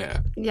 Yeah.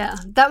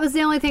 That was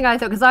the only thing I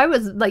thought, because I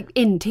was like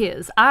in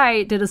tears.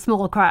 I did a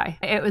small cry.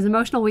 It was an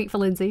emotional week for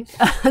Lindsay,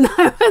 and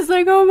I was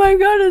like, oh my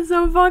god, it's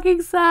so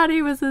fucking sad.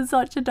 He was in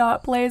such a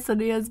dark place, and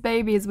he has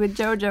babies with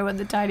Jojo and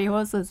the tiny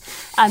horses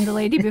and the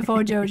lady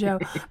before Jojo.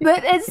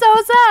 But it's so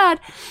sad.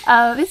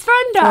 His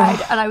friend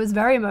died, and I was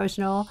very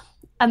emotional.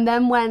 And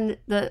then when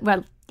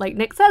like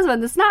Nick says,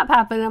 when the snap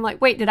happened, I'm like,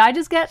 wait, did I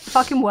just get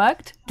fucking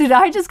worked? Did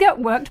I just get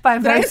worked by a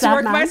very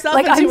sad man?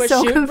 Like, I'm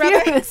so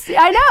confused.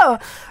 I know,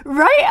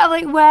 right? I'm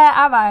like, where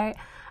am I?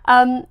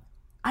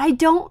 I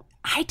don't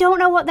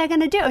know what they're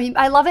gonna do. I mean,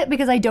 I love it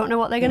because I don't know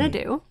what they're gonna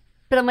do.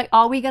 But I'm like,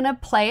 are we gonna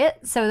play it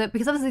so that,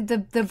 because obviously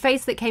the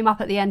face that came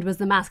up at the end was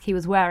the mask he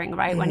was wearing,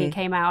 right, when he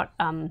came out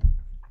at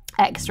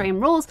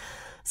Extreme Rules.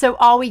 So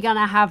are we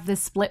gonna have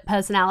this split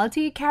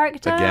personality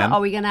character? Again?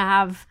 Are we gonna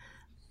have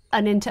I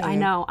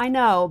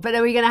know, but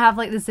are we going to have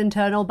like this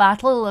internal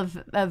battle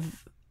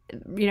of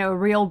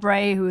real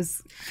Bray who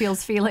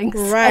feels feelings,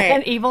 right,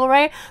 and evil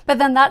Ray? But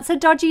then that's a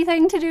dodgy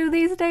thing to do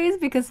these days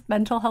because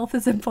mental health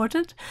is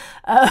important.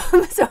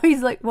 So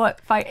he's like, what,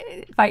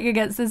 fighting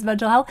against his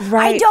mental health?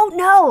 Right. I don't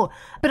know.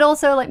 But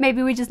also, like,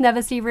 maybe we just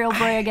never see real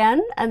Bray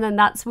again, and then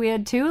that's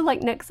weird too,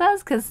 like Nick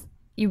says, because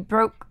you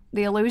broke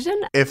the illusion.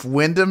 If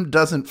Wyndham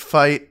doesn't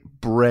fight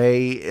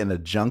Bray in a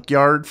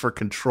junkyard for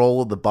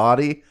control of the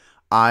body,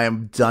 I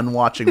am done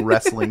watching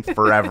wrestling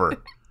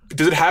forever.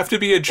 Does it have to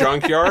be a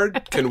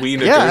junkyard? Can we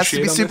negotiate? Yeah, it has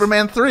to be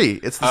Superman 3.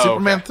 It's the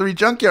Superman 3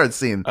 junkyard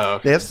scene.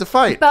 They have to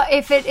fight. But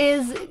if it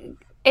is,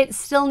 it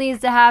still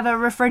needs to have a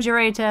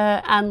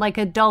refrigerator and like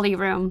a dolly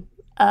room.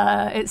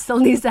 It still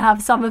needs to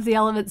have some of the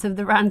elements of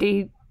the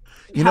Randy.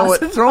 You know what?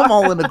 Throw them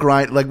all in a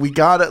grind. Like, we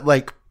got it.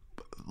 Like,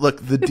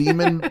 look, the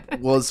Demon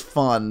was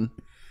fun,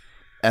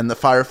 and the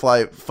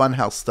Firefly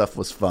Funhouse stuff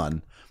was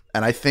fun.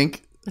 And I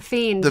think the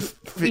Fiend.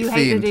 You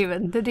hate the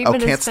Demon. The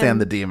Demon. Can't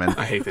stand the Demon.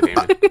 I hate the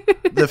Demon.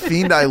 The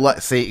Fiend, I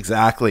like. Say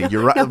exactly.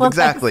 You're right. No,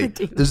 exactly.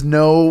 There's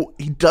no.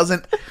 He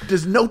doesn't.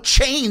 There's no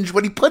change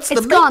when he puts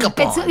the makeup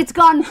on. It's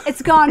gone.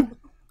 It's gone.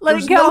 Let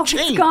There's it go. No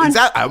change. It's gone.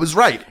 Exactly. I was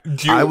right.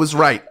 I was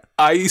right.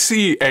 I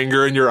see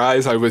anger in your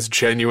eyes. I was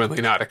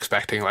genuinely not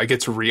expecting. Like,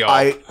 it's real.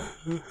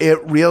 It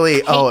really.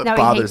 It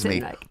bothers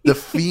me. Like. The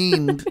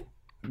Fiend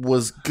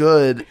was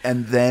good,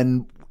 and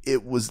then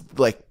it was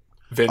like,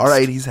 Vince. all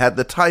right, he's had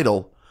the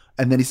title,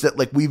 and then he said,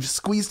 like, we've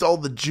squeezed all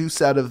the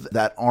juice out of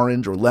that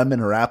orange or lemon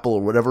or apple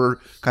or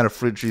whatever kind of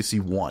fruit juice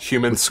you want.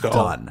 Human skull.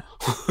 Done.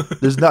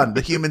 There's none.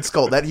 The human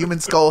skull. That human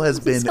skull has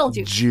been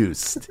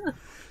juiced.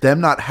 Them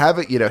not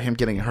having, him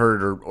getting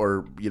hurt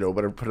or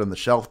whatever, put on the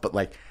shelf, but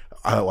like,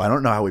 oh, I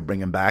don't know how we bring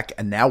him back.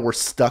 And now we're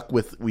stuck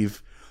with,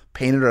 we've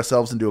painted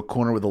ourselves into a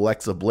corner with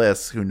Alexa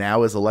Bliss, who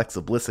now is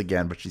Alexa Bliss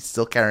again, but she's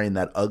still carrying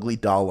that ugly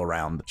doll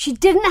around. She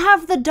didn't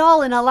have the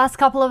doll in her last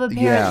couple of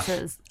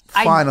appearances.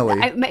 Yeah, finally.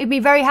 It made me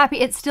very happy.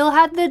 It still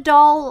had the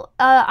doll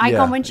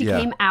icon when she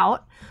came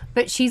out,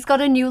 but she's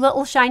got a new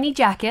little shiny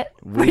jacket,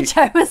 which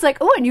I was like,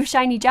 oh, a new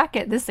shiny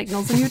jacket. This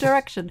signals a new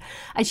direction.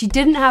 And she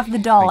didn't have the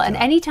doll. And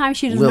anytime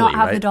she does not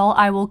have the doll,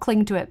 I will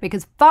cling to it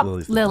because fuck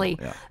Lily.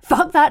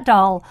 Fuck that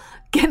doll.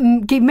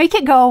 Make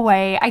it go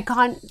away. I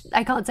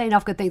can't say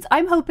enough good things.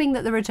 I'm hoping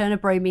that the return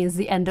of Bray means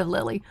the end of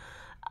Lily.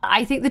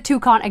 I think the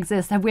two can't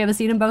exist. Have we ever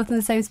seen them both in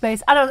the same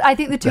space? I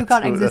think the two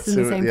can't exist in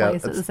the same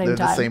place at the same time.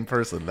 They're the same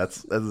person.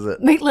 That's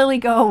it. Make Lily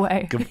go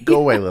away. Go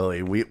away,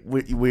 Lily.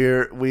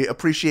 We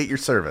appreciate your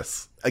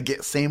service.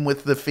 Again, same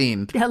with the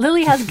Fiend. Yeah,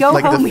 Lily has go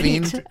home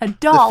meat. A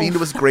doll. The Fiend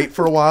was great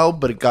for a while,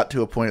 but it got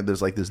to a point where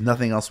there's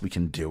nothing else we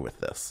can do with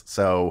this.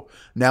 So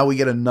now we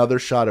get another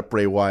shot at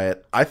Bray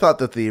Wyatt. I thought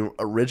that the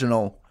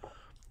original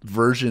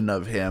version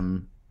of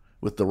him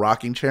with the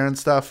rocking chair and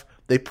stuff,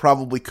 they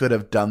probably could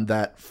have done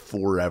that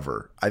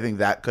forever. I think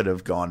that could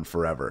have gone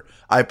forever.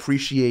 I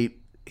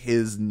appreciate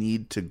his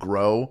need to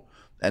grow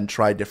and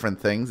try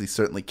different things. He's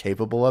certainly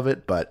capable of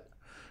it, but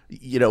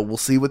we'll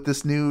see what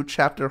this new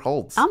chapter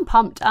holds. I'm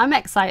pumped. I'm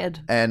excited.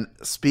 And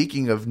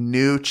speaking of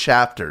new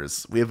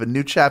chapters, we have a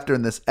new chapter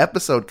in this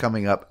episode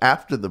coming up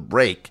after the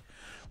break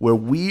where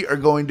we are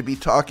going to be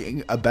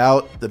talking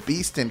about the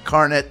Beast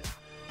Incarnate,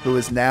 who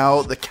is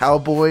now the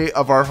cowboy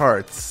of our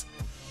hearts,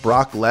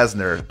 Brock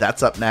Lesnar.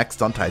 That's up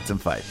next on Tights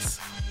and Fights.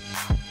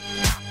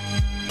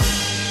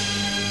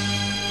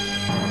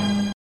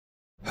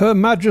 Her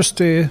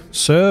Majesty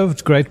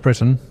served Great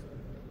Britain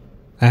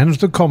and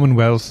the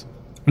Commonwealth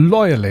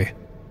loyally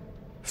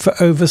for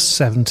over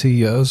 70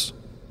 years.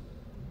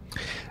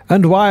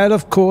 And while,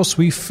 of course,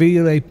 we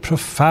feel a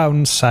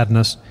profound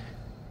sadness,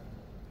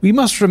 we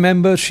must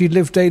remember she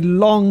lived a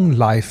long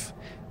life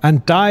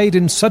and died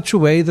in such a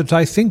way that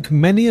I think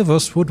many of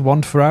us would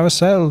want for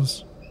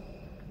ourselves.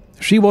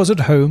 She was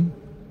at home,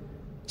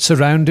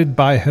 surrounded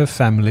by her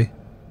family.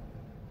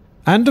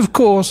 And, of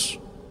course,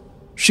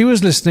 she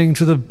was listening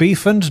to the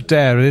Beef and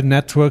Dairy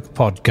Network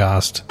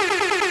podcast.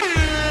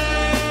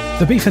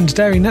 The Beef and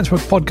Dairy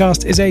Network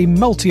podcast is a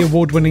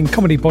multi-award-winning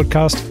comedy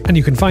podcast, and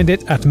you can find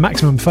it at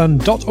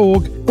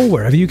MaximumFun.org or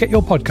wherever you get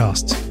your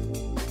podcasts.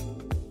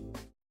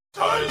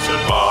 Tights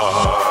and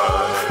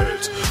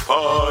Fights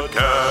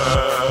podcast.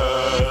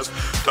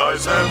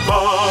 Tights and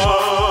Fights.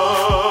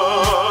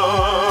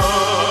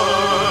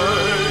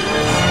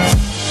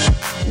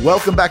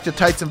 Welcome back to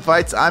Tights and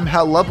Fights. I'm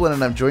Hal Lublin,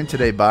 and I'm joined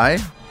today by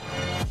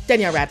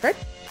Danielle Radford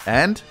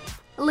and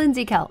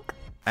Lindsay Kelk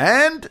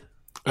and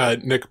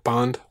Nick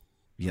Bond.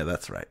 Yeah,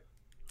 that's right.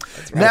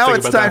 Now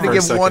it's time to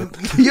give one.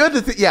 You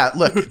had to. Yeah,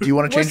 look. Do you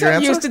want to change your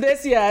answer? We're so used to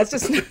this. Yeah, it's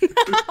just.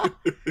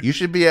 You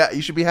should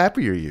be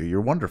happier.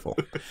 You're wonderful.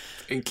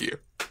 Thank you.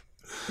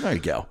 There you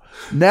go.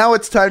 Now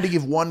it's time to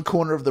give one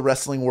corner of the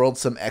wrestling world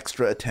some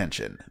extra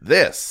attention.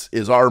 This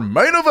is our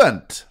main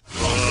event.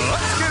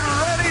 Let's get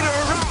ready to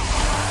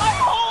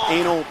rock.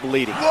 Anal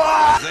bleeding.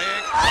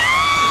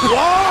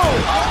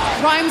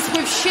 Whoa! Rhymes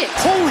with shit.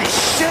 Holy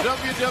shit!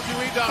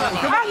 WWE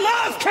Dynamite. I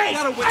love cake.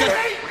 I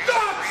hate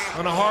nuts!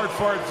 On a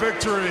hard-fought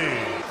victory.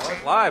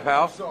 Live,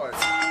 Hal.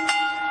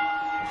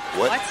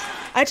 What?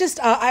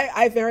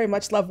 I very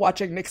much love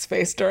watching Nick's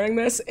face during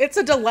this. It's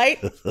a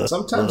delight.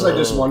 Sometimes I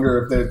just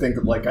wonder if they think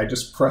that, like, I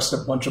just pressed a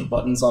bunch of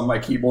buttons on my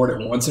keyboard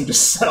at once and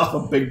just set off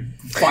a big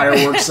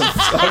fireworks of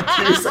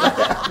cues that I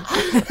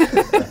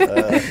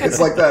have. It's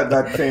like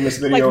that famous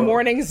video. Like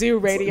morning zoo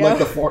radio. Like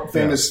the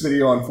famous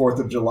video on 4th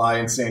of July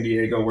in San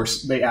Diego where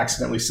they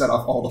accidentally set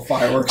off all the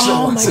fireworks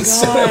at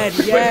once. Oh my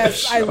God,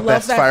 yes. I love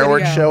Best that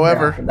fireworks video. show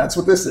ever. Yeah, that's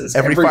what this is.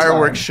 Every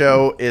fireworks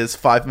show is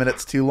 5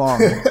 minutes too long.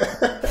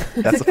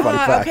 That's a fun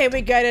fact. Okay,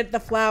 we get it. The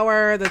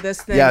flower,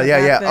 this thing.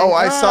 Yeah. Thing. Oh,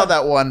 I saw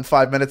that one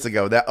 5 minutes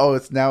ago.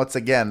 It's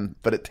again,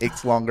 but it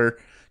takes longer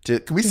to.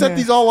 Can we set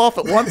these all off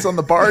at once on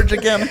the barge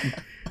again?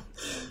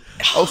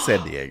 Oh,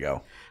 San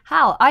Diego.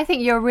 Hal, I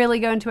think you're really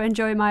going to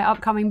enjoy my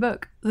upcoming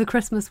book, The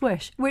Christmas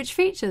Wish, which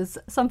features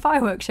some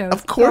fireworks shows.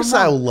 Of course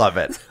I'll love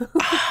it.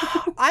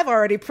 I've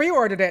already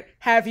pre-ordered it.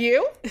 Have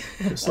you?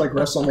 It's like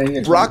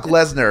WrestleMania. Brock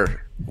Lesnar.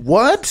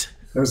 What?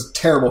 There was a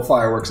terrible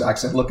fireworks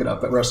accident. Look it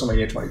up at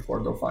WrestleMania 24.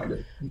 Go find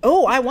it.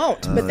 Oh, I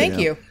won't, but thank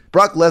you.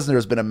 Brock Lesnar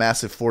has been a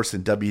massive force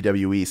in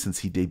WWE since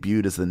he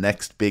debuted as the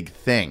next big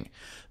thing.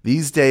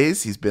 These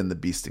days, he's been the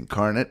Beast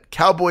Incarnate,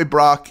 Cowboy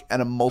Brock, and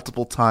a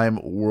multiple-time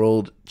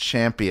world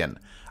champion.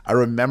 I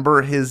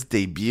remember his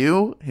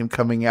debut, him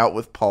coming out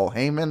with Paul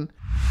Heyman.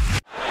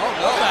 Oh,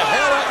 what the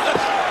hell?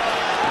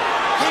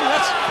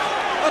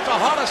 That's the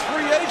hottest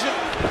free agent.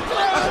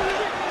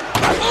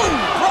 Boom!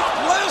 Brock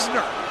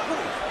Lesnar.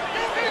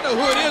 You know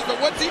who it is, but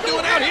what's he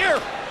doing out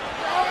here?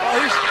 Oh,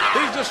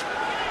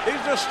 he's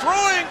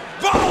destroying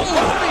both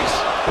bodies.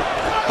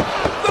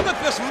 Look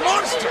at this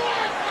monster.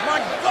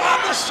 My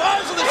God, the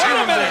size of this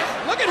human being.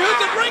 Look at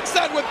who's at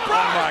ringside with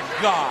Brock. Oh, my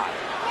God.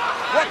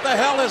 What the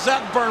hell is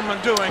that Berman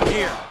doing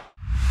here?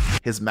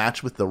 His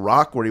match with The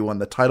Rock, where he won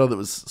the title, that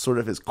was sort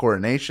of his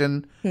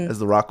coronation as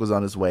The Rock was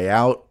on his way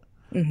out.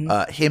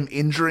 Him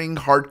injuring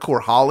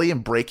Hardcore Holly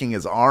and breaking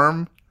his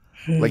arm.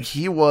 Like,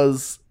 he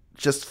was,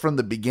 just from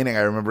the beginning,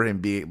 I remember him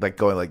being like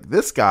going like,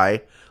 this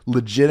guy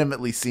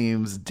legitimately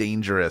seems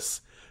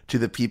dangerous to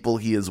the people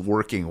he is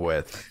working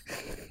with.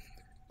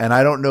 And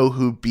I don't know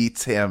who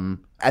beats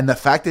him. And the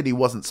fact that he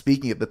wasn't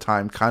speaking at the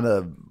time kind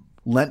of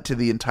lent to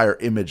the entire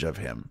image of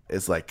him.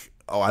 It's like,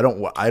 oh, I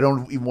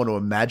don't even want to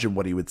imagine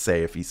what he would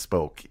say if he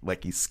spoke.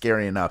 Like, he's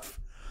scary enough.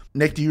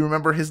 Nick, do you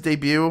remember his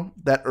debut,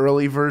 that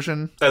early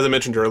version? As I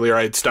mentioned earlier,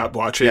 I had stopped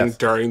watching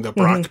during the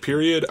Brock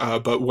period,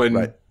 but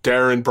when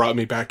Darren brought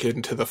me back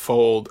into the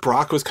fold,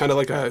 Brock was kind of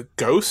like a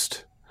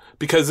ghost,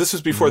 because this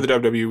was before the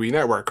WWE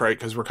Network, right?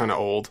 Because we're kind of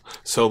old.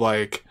 So,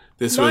 like,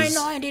 this was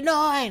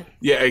 $9.99.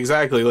 Yeah,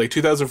 exactly. Like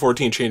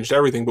 2014 changed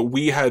everything, but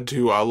we had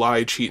to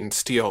lie, cheat, and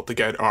steal to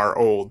get our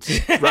old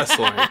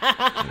wrestling.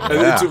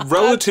 And it's a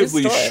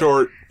relatively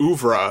short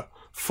oeuvre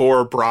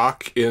for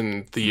Brock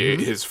in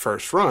his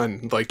first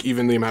run. Like,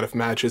 even the amount of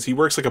matches, he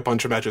works like a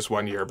bunch of matches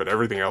one year, but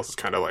everything else is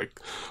kind of like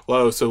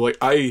low. So like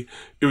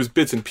it was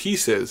bits and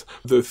pieces.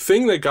 The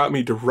thing that got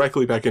me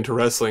directly back into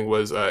wrestling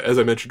was, as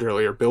I mentioned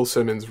earlier, Bill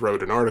Simmons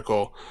wrote an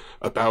article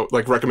about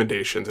like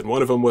recommendations, and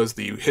one of them was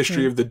the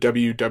history of the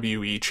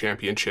WWE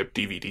Championship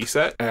DVD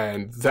set,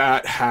 and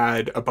that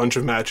had a bunch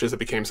of matches that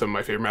became some of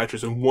my favorite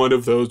matches, and one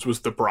of those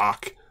was the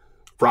Brock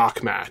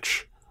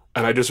match.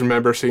 And I just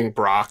remember seeing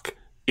Brock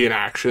in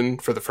action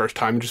for the first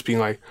time and just being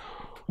like,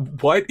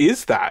 what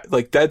is that?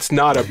 Like, that's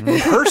not a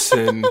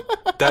person.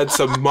 That's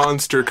a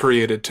monster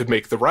created to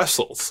make the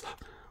wrestles.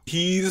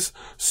 He's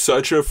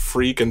such a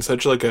freak and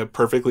such like a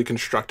perfectly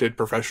constructed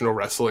professional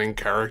wrestling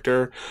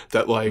character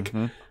that like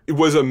it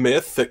was a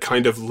myth that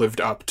kind of lived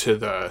up to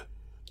the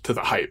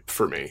hype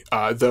for me.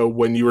 Though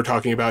when you were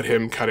talking about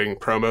him cutting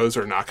promos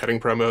or not cutting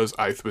promos,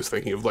 I was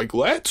thinking of like,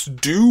 let's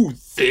do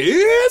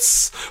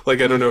this.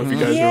 Like, I don't know if you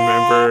guys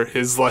remember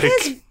his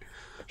like...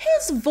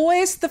 His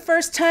voice, the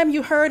first time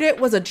you heard it,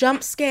 was a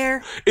jump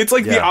scare. It's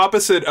like the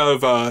opposite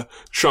of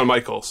Shawn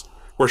Michaels,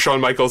 where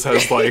Shawn Michaels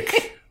has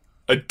like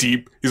a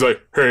deep, he's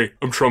like, hey,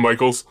 I'm Shawn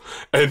Michaels.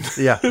 And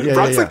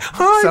Brock's like,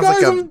 hi Sounds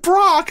guys, like I'm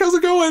Brock, how's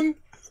it going?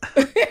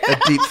 A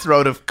deep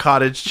throat of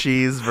cottage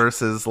cheese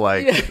versus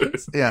like,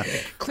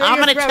 I'm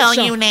going to tell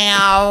you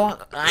now.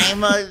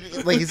 I'm a...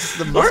 Like, he's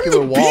the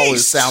muscular wall. It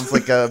sounds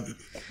like a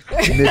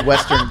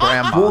Midwestern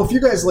grandma. Well, if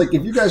you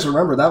guys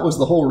remember, that was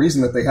the whole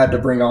reason that they had to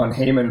bring on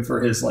Heyman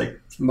for his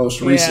like most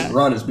recent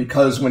run, is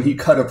because when he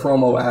cut a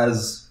promo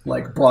as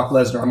like Brock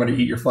Lesnar, I'm going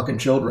to eat your fucking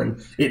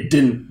children, it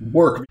didn't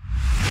work.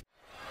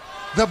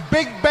 The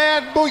big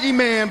bad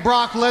boogeyman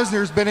Brock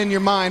Lesnar's been in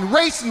your mind,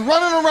 racing,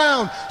 running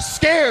around,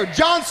 scared.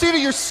 John Cena,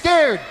 you're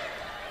scared.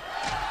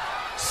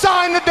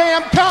 Sign the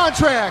damn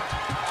contract.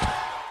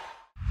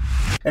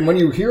 And when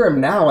you hear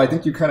him now, I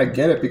think you kind of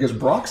get it, because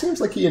Brock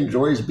seems like he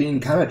enjoys being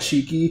kind of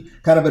cheeky,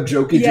 kind of a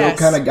jokey joke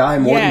kind of guy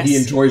more than he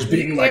enjoys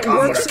being like, I'm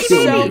going to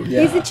kill you.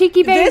 He's a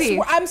cheeky baby.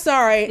 I'm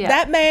sorry. Yeah.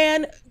 That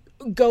man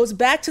goes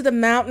back to the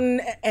mountain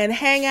and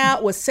hang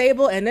out with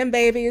Sable and them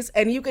babies,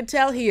 and you can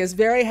tell he is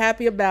very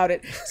happy about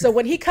it. So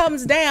when he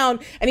comes down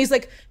and he's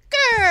like,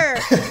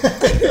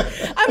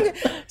 I'm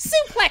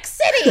Suplex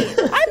City.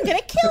 I'm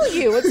gonna kill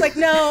you. It's like,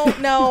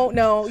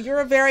 no. You're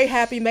a very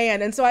happy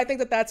man, and so I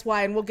think that's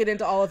why. And we'll get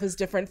into all of his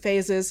different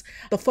phases,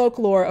 the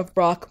folklore of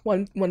Brock.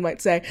 One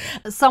might say.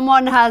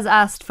 Someone has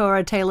asked for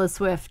a Taylor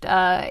Swift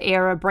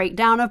era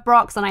breakdown of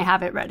Brock's, and I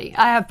have it ready.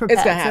 I have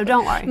prepared, so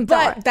don't worry.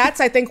 But that's,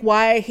 I think,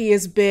 why he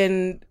has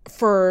been,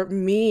 for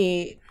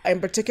me in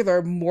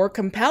particular, more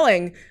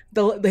compelling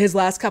his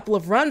last couple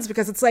of runs,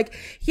 because it's like,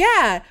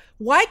 yeah,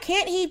 why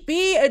can't he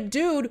be a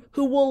dude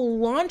who will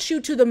launch you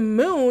to the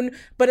moon,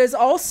 but is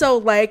also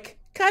like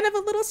kind of a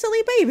little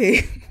silly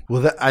baby?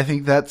 Well, I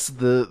think that's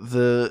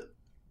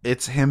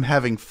it's him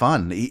having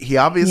fun. He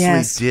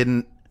obviously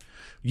didn't,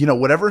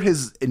 whatever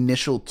his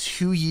initial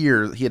 2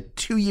 years, he had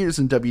 2 years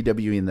in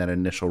WWE in that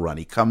initial run.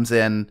 He comes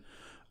in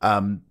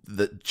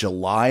the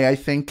July, I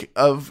think,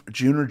 of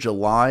June or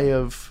July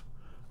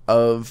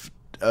of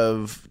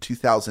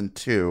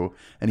 2002,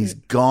 and he's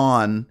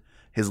gone.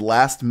 His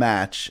last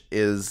match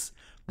is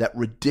that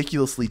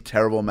ridiculously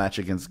terrible match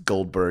against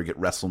Goldberg at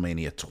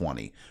WrestleMania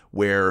 20,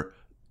 where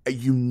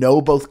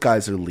both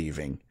guys are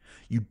leaving.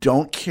 You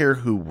don't care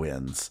who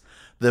wins.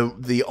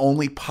 The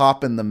only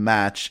pop in the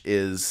match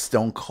is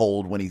Stone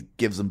Cold when he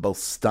gives them both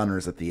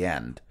stunners at the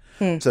end.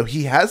 So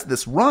he has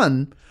this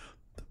run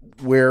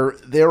where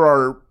there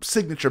are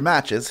signature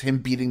matches. Him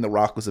beating The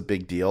Rock was a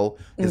big deal.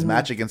 His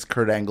match against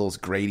Kurt Angle is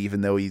great,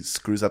 even though he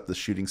screws up the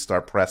shooting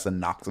star press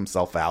and knocks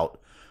himself out.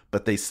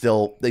 But they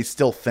still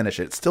finish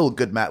it. It's still a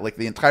good match. Like,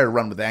 the entire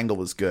run with Angle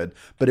was good,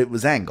 but it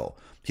was Angle.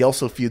 He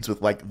also feuds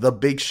with, like, The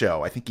Big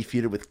Show. I think he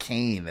feuded with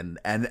Kane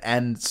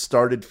and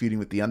started feuding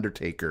with The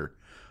Undertaker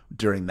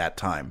during that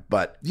time.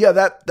 But yeah,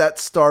 that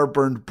star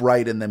burned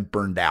bright and then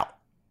burned out.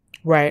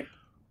 Right.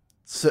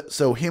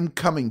 So him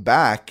coming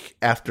back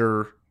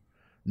after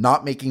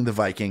not making the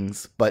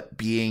Vikings, but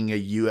being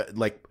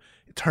it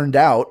turned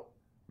out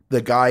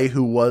the guy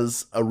who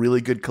was a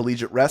really good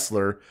collegiate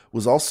wrestler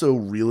was also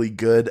really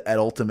good at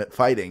Ultimate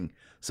Fighting.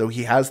 So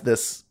he has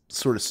this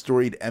sort of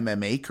storied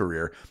MMA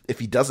career. If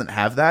he doesn't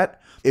have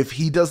that, if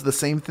he does the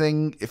same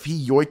thing, if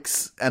he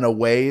yoinks and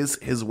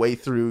aways his way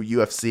through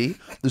UFC,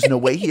 there's no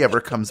way he ever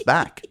comes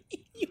back.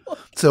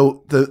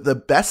 So the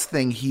best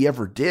thing he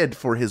ever did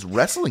for his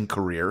wrestling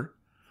career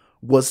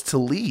was to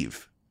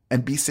leave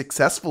and be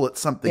successful at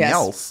something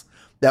else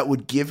that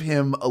would give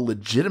him a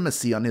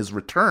legitimacy on his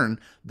return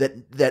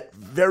that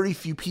very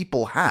few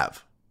people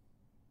have,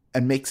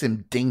 and makes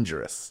him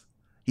dangerous.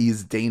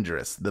 He's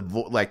dangerous. The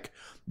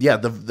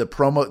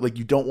promo, like,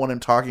 you don't want him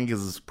talking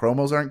because his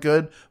promos aren't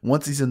good.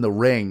 Once he's in the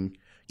ring,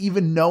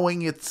 even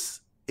knowing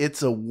it's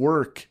a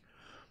work,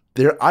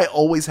 I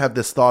always have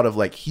this thought of,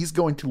 like, he's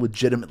going to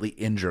legitimately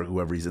injure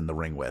whoever he's in the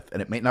ring with, and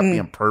it may not be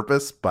on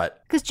purpose,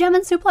 but because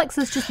German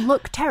suplexes just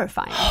look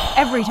terrifying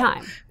every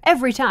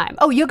time.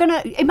 Oh, you're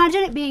gonna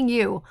imagine it being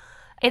you.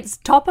 It's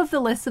top of the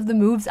list of the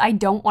moves I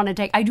don't want to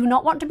take. I do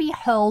not want to be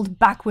hurled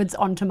backwards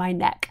onto my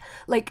neck.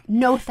 Like,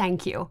 no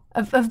thank you.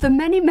 Of the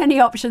many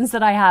options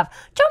that I have,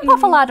 jump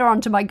off a ladder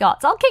onto my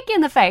guts. I'll kick you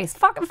in the face.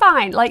 Fucking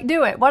fine. Like,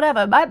 do it.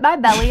 Whatever. My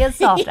belly is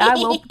soft. I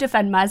will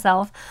defend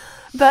myself.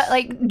 But,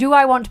 like, do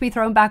I want to be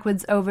thrown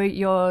backwards over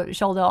your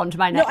shoulder onto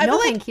my neck? No,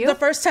 thank you. The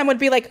first time would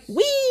be like,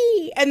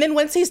 wee! And then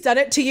once he's done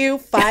it to you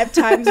 5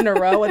 times in a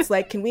row, it's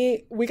like, can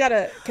we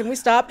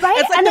stop? Right?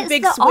 It's like and the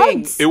big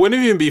swing. It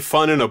wouldn't even be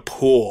fun in a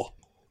pool.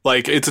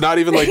 Like, it's not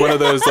even like one of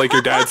those, like,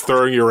 your dad's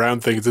throwing you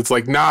around things. It's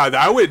like, nah,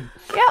 that would...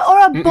 Yeah,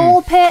 or a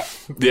ball pit.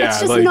 Yeah,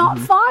 it's just not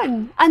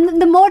fun.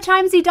 And the more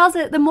times he does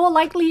it, the more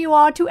likely you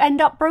are to end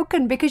up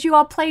broken, because you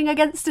are playing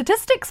against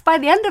statistics by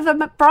the end of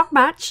a Brock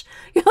match.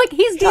 You're like,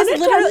 he's done it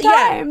 10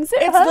 times.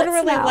 It's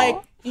literally now.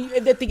 Like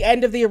at the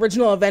end of the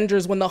original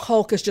Avengers, when the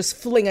Hulk is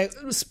just a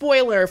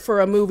spoiler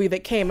for a movie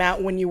that came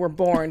out when you were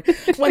born,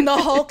 when the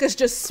Hulk is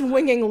just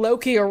swinging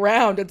Loki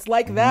around, it's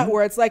like that,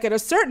 where it's like at a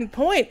certain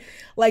point,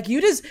 like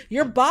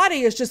your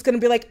body is just going to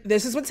be like,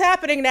 this is what's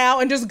happening now,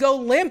 and just go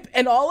limp,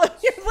 and all of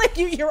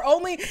you're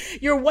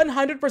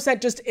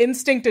 100% just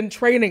instinct and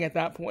training at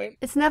that point.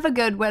 It's never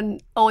good when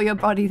all your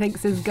body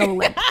thinks is go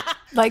limp.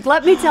 Like,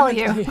 let me tell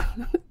you,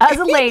 as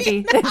a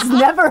lady, it's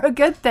never a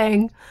good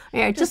thing.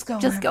 Yeah, just go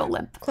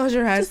limp. Close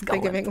your eyes and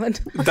think of England.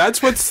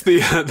 That's what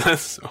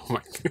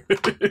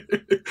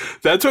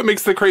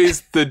makes the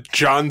craze, the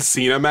John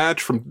Cena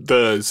match from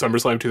the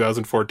SummerSlam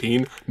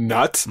 2014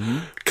 nuts.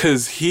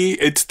 Because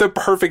it's the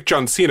perfect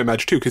John Cena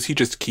match too, because he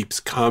just keeps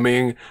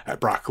coming at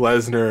Brock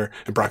Lesnar,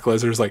 and Brock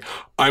Lesnar's like,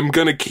 I'm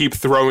gonna keep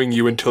throwing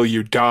you until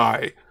you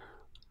die,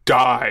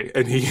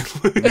 and he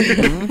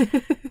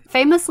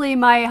Famously,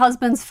 my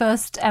husband's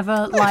first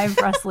ever live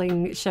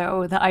wrestling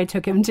show that I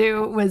took him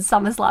to was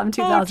SummerSlam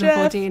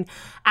 2014,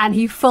 and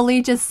he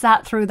fully just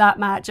sat through that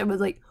match and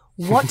was like,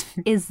 what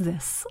is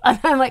this? And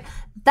I'm like,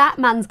 that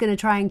man's going to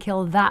try and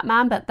kill that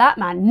man, but that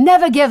man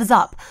never gives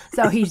up.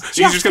 So he's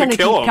just going to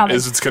keep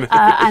coming.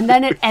 And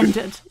then it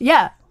ended.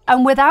 Yeah.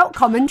 And without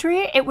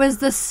commentary, it was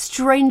the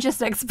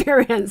strangest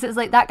experience. It's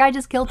like, that guy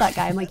just killed that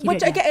guy. I'm like,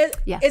 it's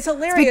hilarious. It's a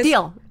big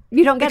deal.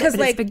 You don't get because, it,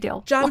 but it's a big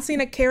deal. John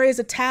Cena carries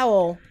a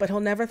towel, but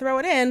he'll never throw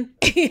it in.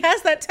 He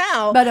has that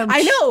towel. But,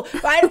 I know.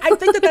 But I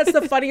think that's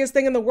the funniest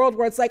thing in the world,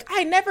 where it's like,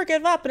 I never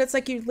give up. And it's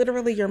like,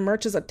 your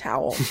merch is a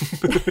towel.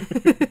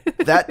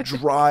 That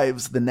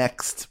drives the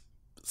next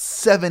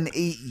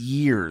 7-8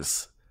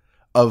 years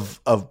of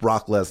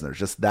Brock Lesnar.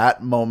 Just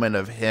that moment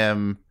of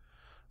him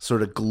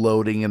sort of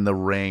gloating in the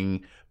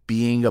ring,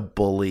 being a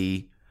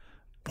bully.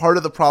 Part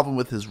of the problem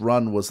with his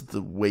run was the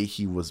way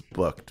he was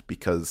booked,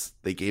 because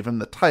they gave him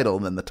the title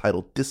and then the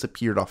title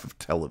disappeared off of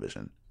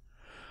television.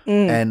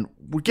 And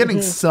we're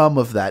getting some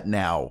of that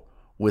now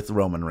with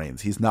Roman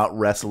Reigns. He's not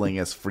wrestling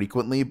as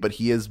frequently, but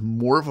he is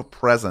more of a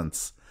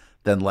presence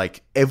than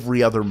like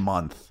every other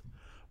month.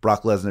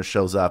 Brock Lesnar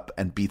shows up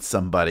and beats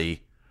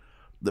somebody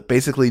that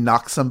basically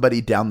knocks somebody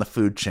down the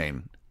food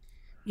chain.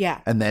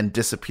 Yeah. And then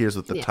disappears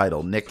with the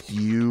title. Nick,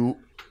 do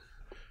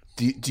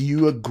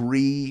you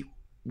agree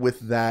with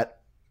that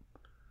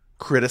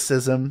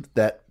criticism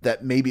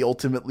that maybe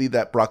ultimately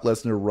that Brock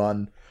Lesnar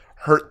run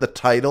hurt the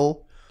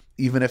title,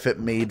 even if it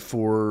made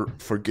for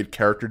good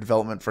character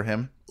development for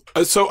him?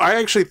 So I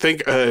actually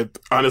think,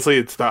 honestly,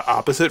 it's the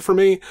opposite for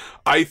me.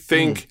 I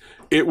think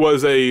it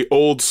was a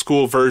old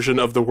school version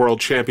of the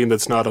world champion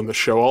that's not on the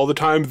show all the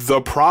time.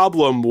 The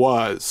problem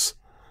was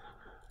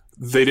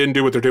they didn't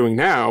do what they're doing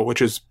now,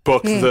 which is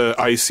book the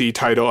IC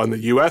title and the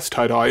US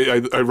title.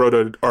 I wrote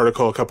an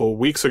article a couple of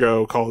weeks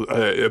ago called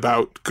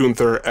about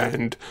Gunther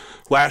and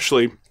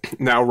Lashley,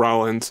 now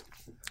Rollins.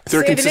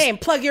 Say the name.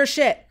 Plug your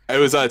shit. It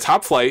was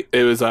Top Flight.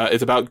 It was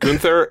it's about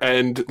Gunther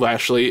and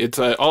Lashley. It's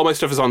all my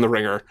stuff is on the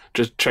Ringer.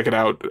 Just check it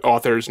out.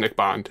 Authors Nick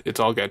Bond. It's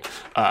all good.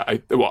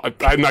 I'm not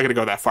going to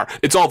go that far.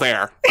 It's all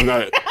there. I'm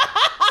not.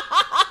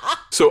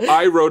 So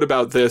I wrote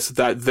about this,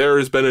 that there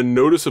has been a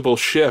noticeable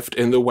shift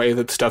in the way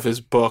that stuff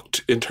is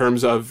booked, in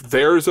terms of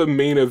there's a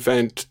main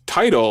event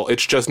title.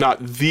 It's just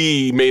not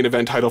the main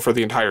event title for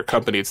the entire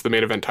company. It's the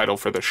main event title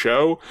for the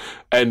show.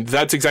 And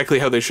that's exactly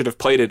how they should have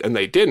played it, and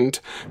they didn't,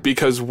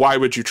 because why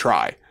would you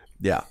try?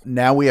 Yeah.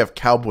 Now we have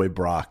Cowboy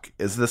Brock.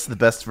 Is this the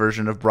best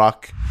version of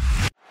Brock?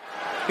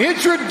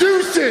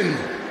 Introducing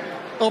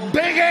a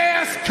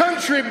big-ass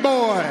country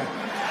boy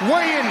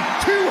weighing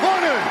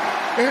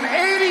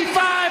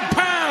 285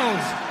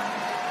 pounds,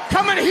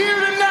 coming here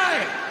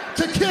tonight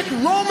to kick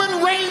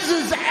Roman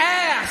Reigns'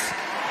 ass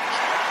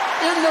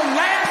in the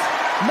last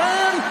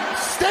man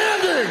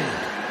standing.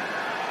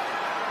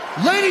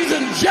 Ladies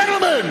and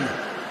gentlemen,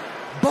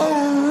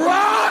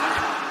 Brock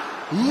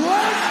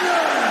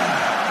Lesnar.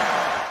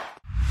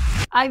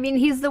 I mean,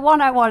 he's the one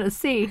I want to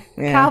see.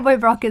 Yeah. Cowboy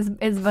Brock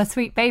is my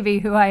sweet baby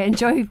who I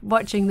enjoy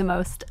watching the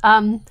most.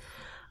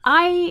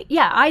 I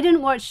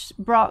didn't watch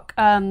Brock,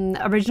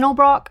 original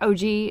Brock, OG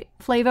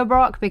flavor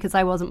Brock, because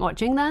I wasn't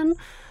watching then.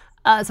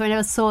 So I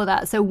never saw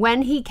that. So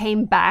when he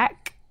came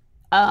back,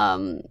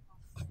 the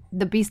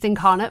Beast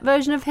Incarnate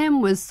version of him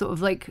was sort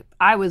of like,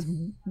 I was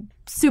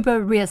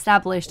super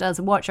reestablished as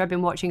a watcher. I've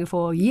been watching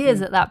for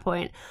years at that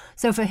point.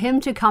 So for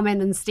him to come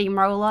in and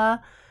steamroller,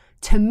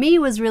 to me,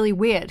 was really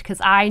weird,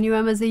 because I knew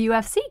him as a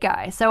UFC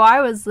guy. So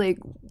I was like,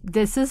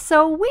 this is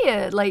so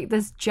weird. Like,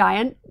 this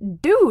giant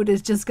dude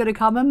is just going to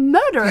come and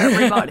murder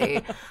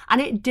everybody.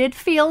 And it did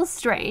feel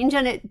strange.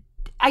 And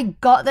I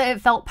got that it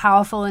felt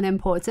powerful and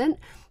important,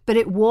 but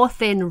it wore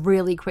thin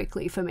really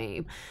quickly for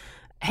me.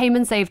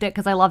 Heyman saved it,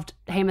 because I loved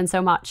Heyman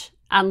so much.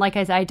 And like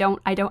I said,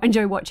 I don't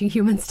enjoy watching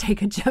humans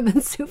take a German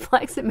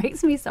suplex. It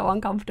makes me so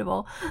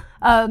uncomfortable.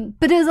 But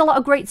there's a lot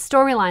of great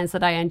storylines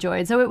that I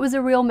enjoyed. So it was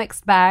a real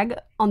mixed bag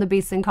on the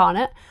Beast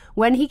Incarnate.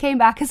 When he came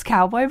back as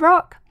Cowboy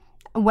Brock,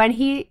 when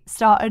he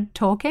started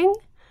talking,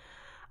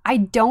 I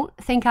don't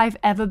think I've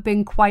ever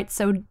been quite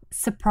so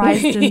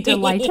surprised and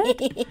delighted.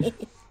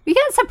 We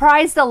get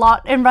surprised a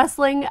lot in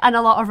wrestling, and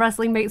a lot of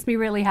wrestling makes me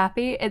really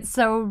happy. It's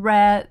so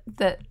rare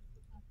that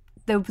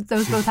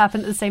those both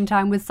happen at the same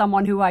time with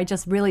someone who I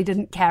just really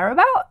didn't care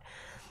about.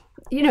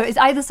 You know, it's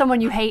either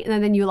someone you hate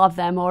and then you love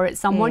them, or it's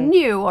someone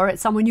new, or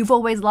it's someone you've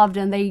always loved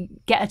and they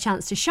get a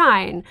chance to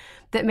shine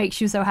that makes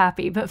you so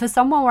happy. But for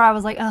someone where I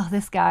was like, oh,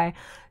 this guy,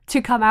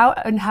 to come out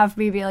and have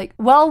me be like,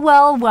 well,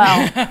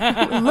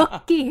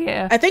 looky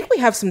here. I think we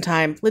have some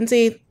time.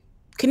 Lindsay,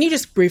 can you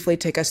just briefly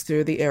take us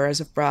through the eras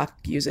of Brock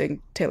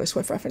using Taylor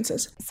Swift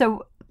references?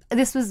 So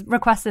this was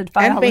requested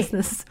by our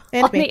listeners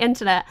on the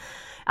internet.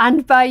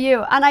 And by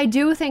you. And I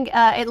do think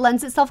it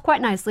lends itself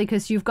quite nicely,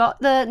 because you've got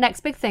the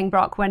next big thing,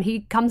 Brock, when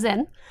he comes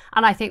in.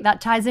 And I think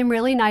that ties in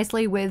really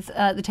nicely with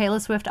the Taylor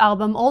Swift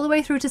album, all the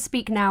way through to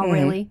Speak Now,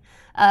 really,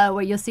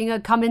 where you're seeing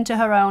her come into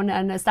her own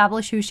and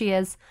establish who she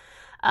is.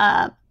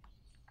 And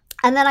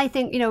then I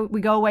think, we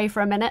go away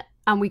for a minute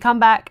and we come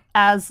back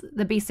as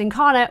the Beast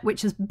Incarnate,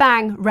 which is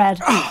bang, Red.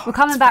 We're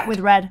coming back with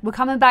Red. We're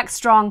coming back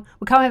strong.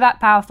 We're coming back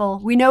powerful.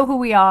 We know who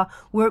we are.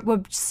 We're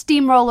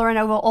steamrollering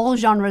over all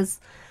genres.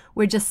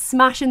 We're just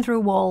smashing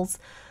through walls.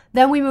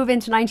 Then we move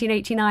into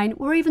 1989.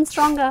 We're even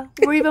stronger.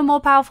 We're even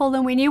more powerful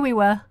than we knew we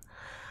were.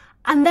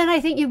 And then I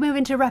think you move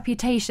into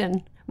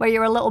Reputation, where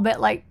you're a little bit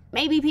like,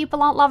 maybe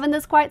people aren't loving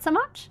this quite so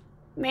much.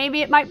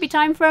 Maybe it might be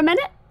time for a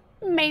minute.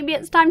 maybe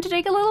it's time to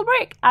take a little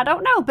break. I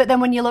don't know. But then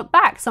when you look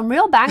back, some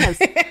real bangers.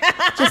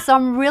 Just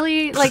some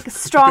really like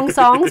strong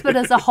songs, but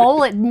as a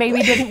whole, it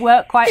maybe didn't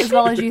work quite as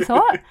well as you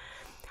thought.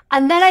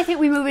 And then I think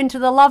we move into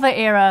the Lover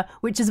era,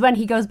 which is when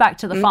he goes back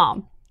to the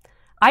farm.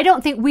 I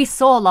don't think we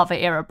saw Lover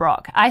era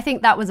Brock. I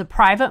think that was a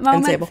private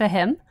moment for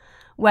him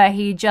where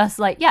he just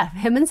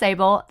him and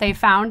Sable, they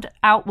found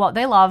out what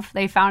they love.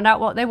 They found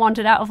out what they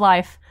wanted out of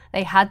life.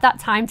 They had that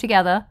time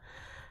together.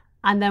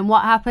 And then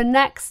what happened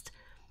next?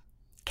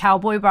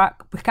 Cowboy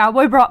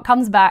Brock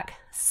comes back,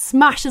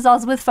 smashes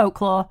us with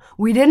folklore.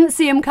 We didn't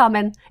see him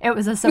coming. It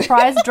was a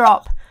surprise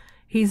drop.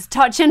 He's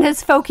touching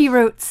his folky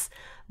roots.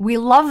 We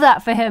love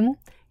that for him.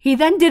 He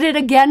then did it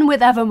again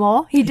with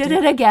Evermore. He did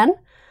it again,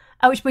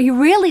 but he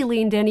really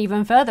leaned in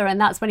even further,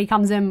 and that's when he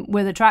comes in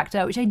with a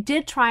tractor, which I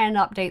did try and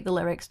update the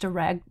lyrics to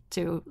reg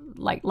to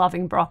like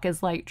loving Brock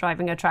is like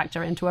driving a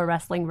tractor into a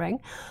wrestling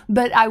ring,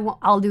 but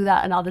I'll do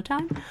that another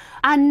time.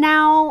 And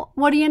now,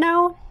 what do you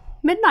know?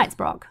 Midnight's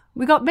Brock.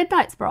 We got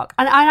Midnight's Brock,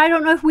 and I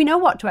don't know if we know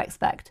what to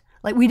expect.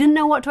 Like, we didn't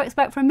know what to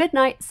expect from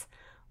Midnight's.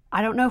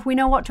 I don't know if we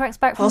know what to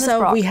expect from this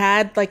Brock. Also, we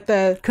had like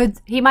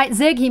he might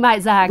zig, he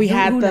might zag. We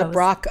had who the knows?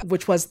 Brock,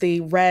 which was the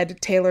Red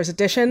Taylor's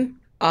edition,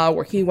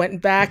 where he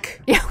went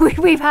back. Yeah,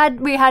 we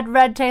had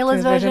Red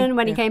Taylor's version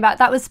when he came back.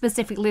 That was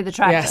specifically the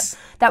tractor. Yes.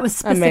 That was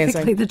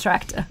specifically the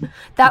tractor.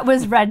 That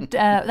was Red.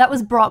 That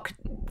was Brock.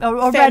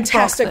 Or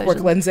Fantastic Red Brock's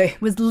work, Lindsay.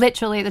 Was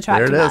literally the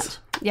tractor. There it match. is.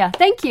 Yeah,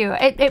 thank you.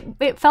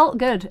 It felt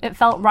good. It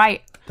felt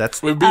right.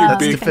 It would be a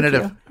big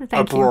definitive.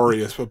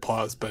 uproarious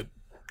applause, but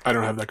I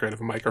don't have that great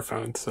of a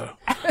microphone, so.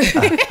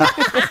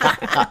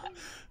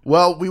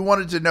 Well, we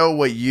wanted to know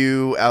what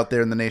you out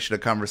there in the Nation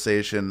of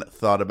Conversation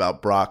thought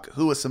about Brock.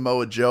 Hua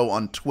Samoa Joe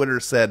on Twitter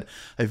said,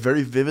 I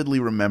very vividly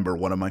remember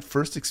one of my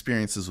first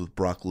experiences with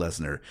Brock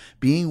Lesnar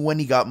being when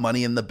he got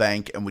Money in the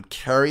Bank and would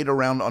carry it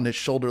around on his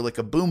shoulder like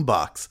a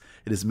boombox.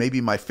 It is maybe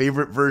my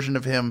favorite version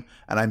of him,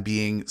 and I'm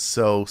being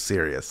so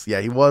serious.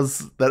 Yeah, he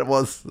was. That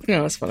was.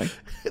 Yeah, that's funny.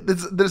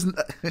 There's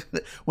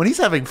when he's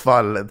having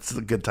fun, it's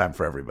a good time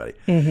for everybody.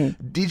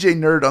 Mm-hmm. DJ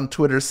Nerd on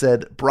Twitter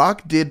said,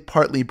 Brock did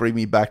partly bring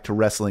me back to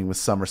wrestling with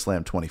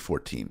SummerSlam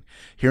 2014.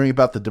 Hearing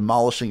about the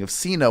demolishing of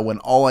Cena when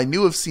all I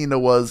knew of Cena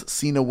was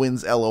Cena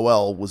wins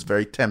LOL was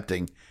very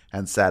tempting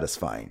and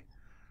satisfying.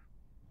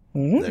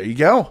 Mm-hmm. There you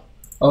go.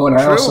 Oh, and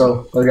I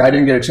also, I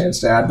didn't get a chance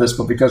to add this,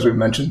 but because we've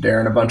mentioned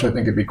Darren a bunch, I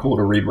think it'd be cool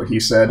to read what he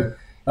said.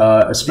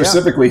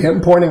 Specifically,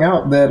 him pointing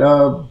out that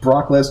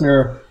Brock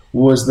Lesnar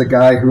was the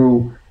guy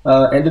who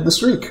ended the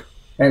streak.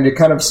 And it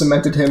kind of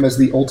cemented him as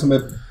the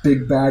ultimate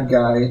big bad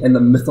guy and the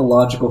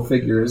mythological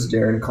figure, as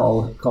Darren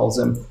calls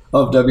him,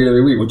 of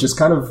WWE, which is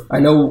kind of, I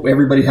know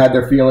everybody had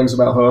their feelings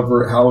about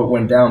how it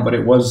went down, but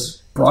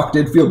Brock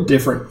did feel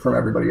different from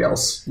everybody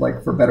else,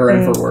 like for better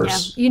and for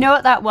worse. Yeah. You know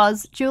what that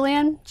was,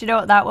 Julian? Do you know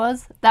what that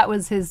was? That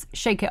was his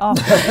Shake It Off.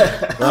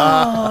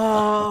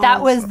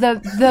 That was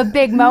the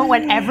big moment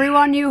when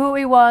everyone knew who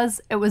he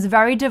was. It was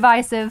very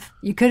divisive.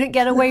 You couldn't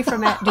get away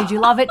from it. Did you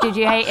love it? Did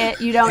you hate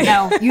it? You don't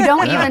know. You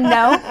don't even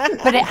know,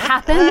 but it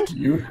happened,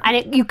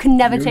 and you can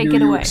never take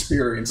it away. You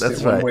experienced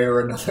it one way or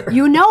another.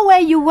 You know where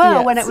you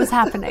were when it was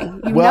happening.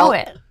 You know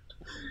it.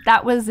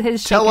 That was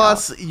his Tell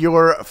us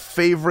your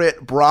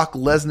favorite Brock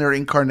Lesnar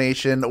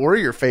incarnation or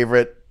your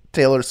favorite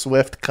Taylor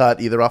Swift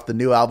cut, either off the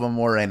new album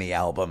or any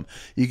album.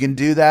 You can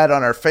do that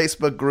on our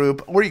Facebook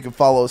group, or you can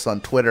follow us on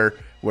Twitter,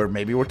 where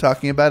maybe we're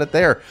talking about it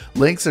there.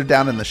 Links are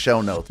down in the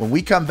show notes. When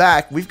we come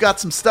back, we've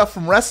got some stuff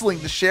from wrestling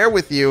to share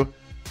with you.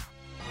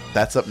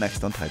 That's up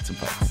next on Tights and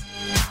Fights.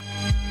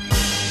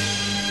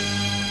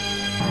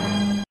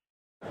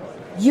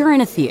 You're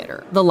in a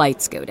theater. The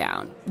lights go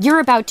down.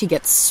 You're about to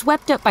get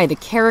swept up by the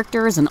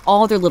characters and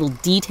all their little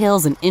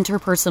details and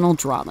interpersonal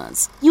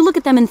dramas. You look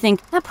at them and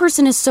think, that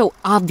person is so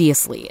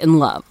obviously in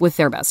love with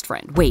their best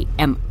friend. Wait,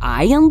 am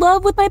I in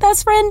love with my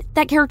best friend?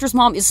 That character's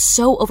mom is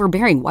so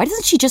overbearing. Why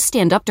doesn't she just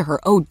stand up to her?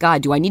 Oh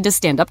God, do I need to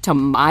stand up to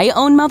my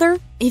own mother?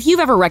 If you've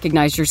ever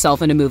recognized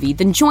yourself in a movie,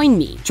 then join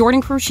me,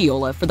 Jordan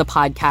Crucchiola, for the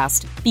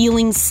podcast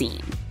Feeling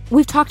Seen.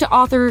 We've talked to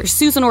author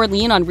Susan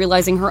Orlean on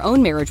realizing her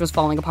own marriage was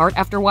falling apart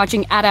after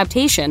watching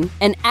Adaptation,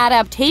 an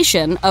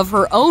adaptation of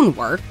her own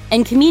work,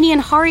 and comedian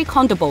Hari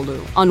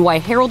Kondabolu on why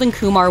Harold and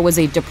Kumar was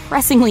a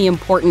depressingly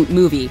important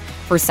movie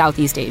for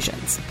Southeast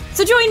Asians.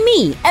 So join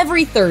me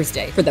every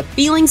Thursday for the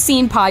Feeling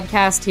Seen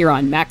podcast here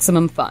on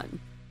Maximum Fun.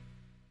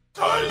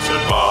 Tights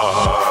and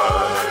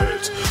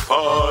Fights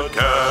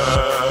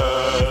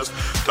Podcast.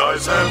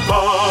 Tights and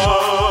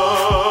Fights.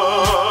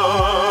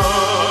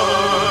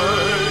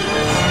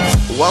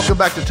 Welcome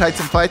back to Tights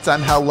and Fights.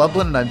 I'm Hal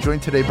Lublin, and I'm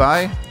joined today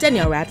by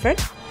Danielle Radford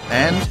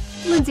and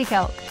Lindsay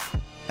Kelk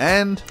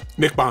and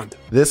Nick Bond.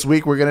 This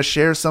week, we're going to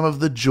share some of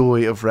the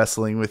joy of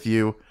wrestling with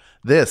you.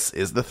 This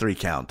is the 3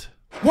 count.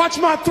 Watch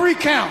my 3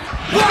 count. 1,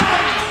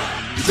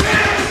 2, 3.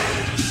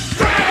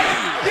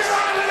 Get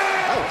out of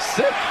there. That was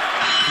sick.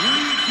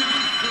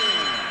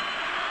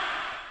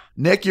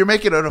 Nick, you're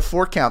making it a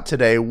 4 count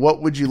today.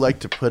 What would you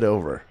like to put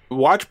over?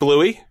 Watch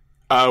Bluey.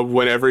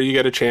 whenever you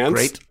get a chance.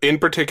 Great. In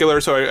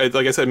particular, so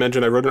like I said,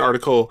 mentioned, I wrote an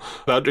article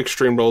about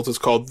Extreme Rules. It's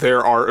called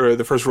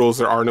the first rule is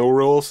there are no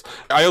rules.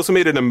 I also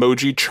made an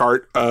emoji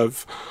chart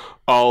of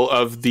all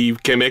of the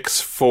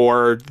gimmicks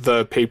for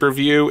the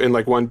pay-per-view in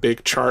like one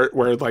big chart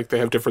where like they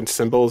have different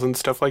symbols and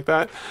stuff like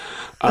that.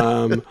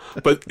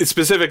 But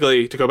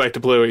specifically, to go back to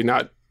Bluey,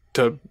 not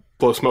to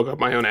blow smoke up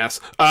my own ass.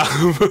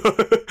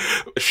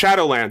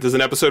 Shadowlands is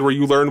an episode where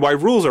you learn why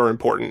rules are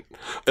important.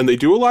 And they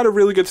do a lot of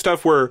really good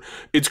stuff where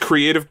it's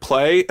creative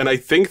play. And I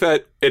think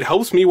that it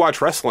helps me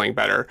watch wrestling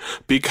better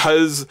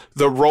because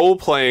the role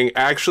playing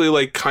actually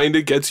like kind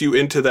of gets you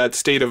into that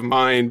state of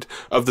mind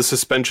of the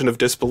suspension of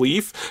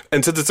disbelief.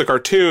 And since it's a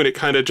cartoon, it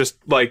kind of just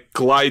like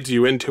glides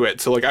you into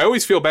it. So like I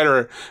always feel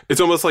better. It's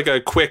almost like a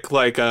quick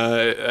like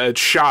a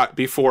shot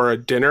before a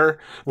dinner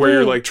where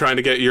you're like trying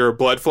to get your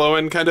blood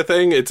flowing kind of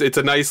thing. It's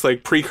a nice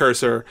like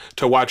precursor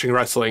to watching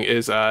wrestling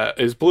is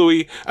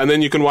Bluey. And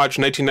then you can watch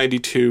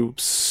 1992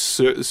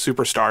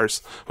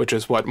 Superstars, which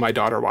is what my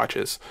daughter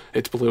watches.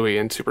 It's Bluey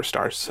and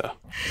Superstars. So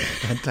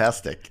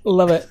fantastic.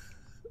 Love it.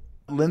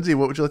 Lindsay,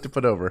 what would you like to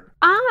put over?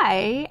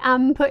 I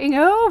am putting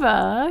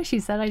over, she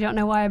said, I don't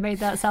know why I made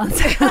that sound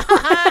so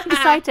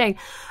exciting.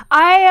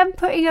 I am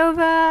putting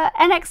over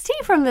NXT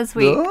from this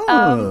week.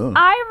 Oh.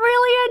 I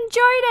really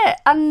enjoyed it.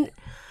 And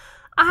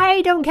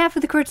I don't care for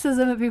the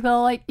criticism that people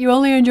are like, you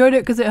only enjoyed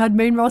it because it had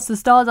main roster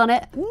stars on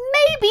it.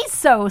 Maybe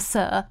so,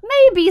 sir.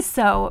 Maybe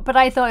so. But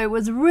I thought it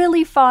was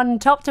really fun,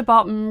 top to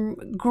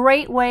bottom.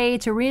 Great way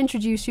to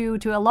reintroduce you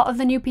to a lot of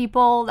the new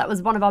people. That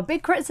was one of our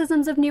big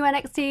criticisms of new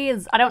NXT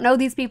is I don't know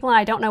these people and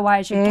I don't know why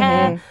I should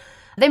care.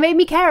 They made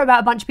me care about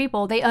a bunch of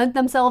people. They earned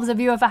themselves a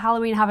viewer for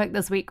Halloween Havoc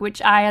this week,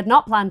 which I had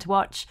not planned to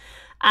watch.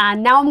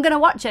 And now I'm going to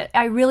watch it.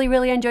 I really,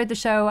 really enjoyed the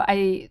show.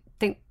 I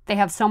think they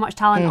have so much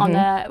talent on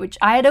there, which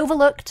I had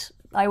overlooked.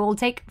 I will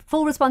take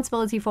full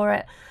responsibility for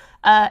it.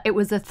 It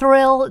was a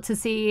thrill to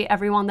see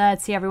everyone there,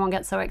 to see everyone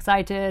get so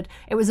excited.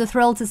 It was a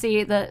thrill to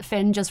see that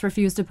Finn just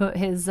refused to put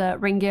his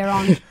ring gear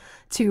on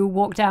to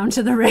walk down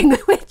to the ring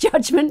with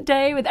Judgment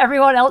Day with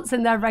everyone else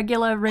in their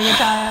regular ring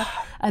attire.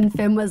 And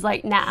Finn was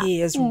like, nah.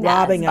 He is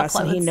robbing us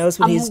and he knows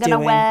what he's doing. I'm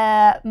going to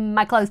wear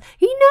my clothes.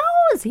 He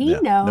knows. He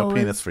knows. No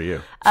penis for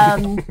you.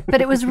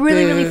 But it was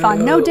really, really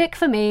fun. No dick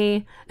for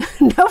me.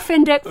 No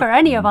Finn dick for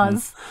any of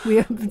us.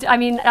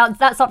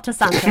 That's up to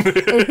Santa.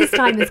 His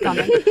time is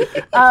coming.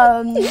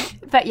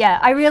 But yeah,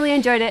 I really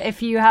enjoyed it.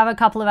 If you have a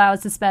couple of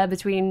hours to spare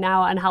between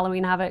now and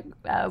Halloween Havoc,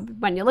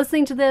 when you're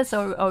listening to this,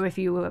 or if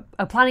you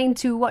are planning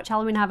to watch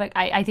Halloween Havoc,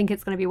 I think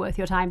it's going to be worth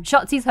your time.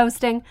 Shotzi's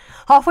hosting.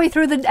 Halfway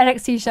through the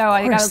NXT show,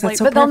 I was like,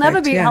 but there'll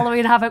never be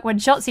Halloween Havoc when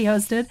Shotzi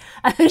hosted.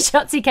 And then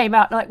Shotzi came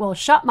out and like, well,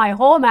 shut my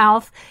whore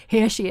mouth.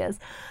 Here she is.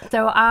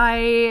 So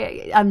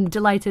I am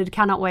delighted,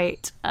 cannot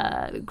wait.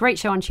 Great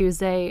show on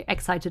Tuesday.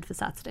 Excited for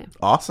Saturday.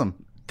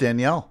 Awesome.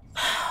 Danielle.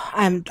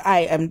 I'm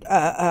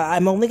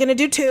only going to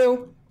do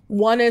two.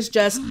 One is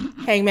just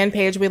Hangman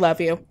Page, we love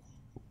you.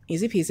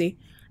 Easy peasy.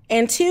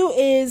 And two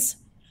is,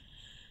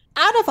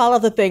 out of all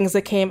of the things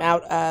that came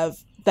out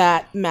of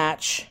that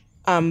match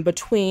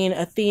between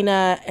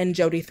Athena and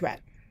Jody Threat,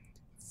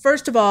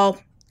 first of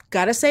all,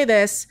 gotta say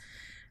this,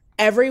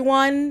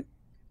 everyone,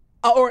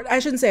 or I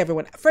shouldn't say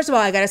everyone. First of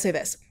all, I gotta say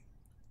this.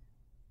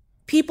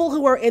 People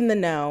who are in the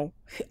know,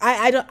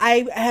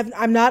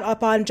 I'm not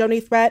up on Jody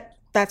Threat.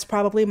 That's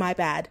probably my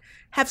bad.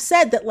 Have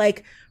said that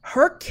like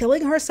her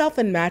killing herself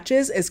in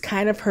matches is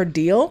kind of her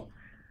deal.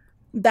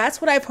 That's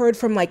what I've heard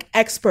from like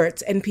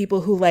experts and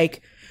people who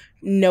like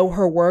know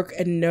her work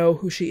and know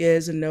who she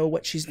is and know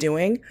what she's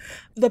doing.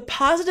 The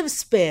positive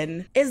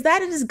spin is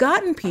that it has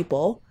gotten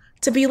people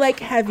to be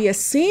like, have you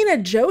seen a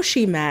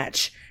Joshi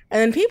match? And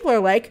then people are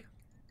like,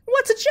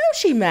 what's a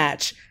Joshi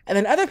match? And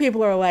then other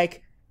people are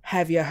like,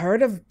 have you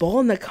heard of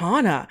Bull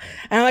Nakano?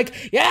 And I'm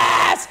like,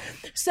 yes!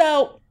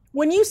 So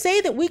when you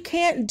say that we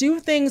can't do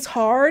things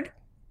hard,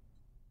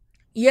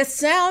 you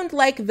sound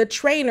like the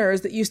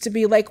trainers that used to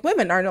be like,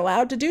 women aren't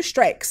allowed to do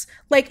strikes.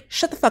 Like,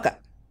 shut the fuck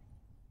up.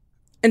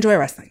 Enjoy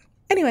wrestling.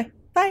 Anyway,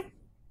 bye.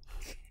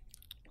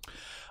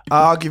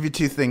 I'll give you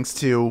two things,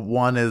 too.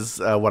 One is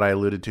what I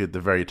alluded to at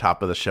the very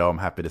top of the show. I'm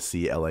happy to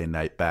see LA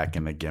Knight back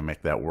in a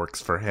gimmick that works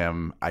for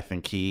him. I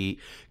think he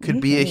could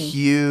be a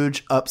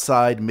huge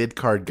upside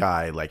mid-card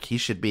guy. Like, he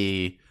should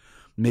be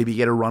maybe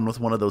get a run with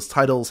one of those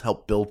titles,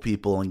 help build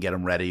people and get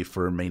him ready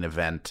for a main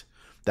event.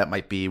 That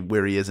might be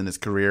where he is in his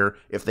career.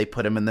 If they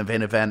put him in the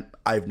main event,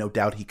 I have no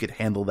doubt he could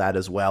handle that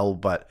as well.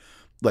 But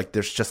like,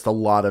 there's just a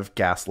lot of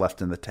gas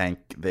left in the tank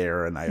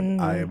there, and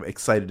I'm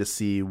excited to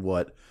see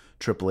what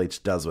Triple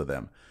H does with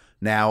him.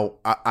 Now,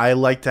 I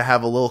like to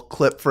have a little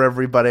clip for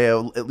everybody.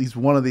 At least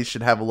one of these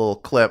should have a little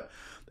clip.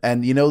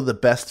 And you know the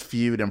best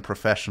feud in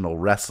professional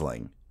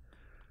wrestling,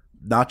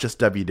 not just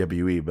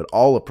WWE, but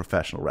all of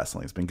professional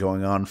wrestling, has been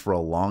going on for a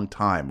long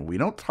time. We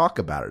don't talk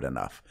about it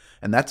enough.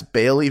 And that's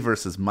Bayley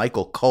versus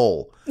Michael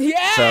Cole.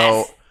 Yes!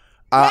 So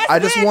I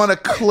just want a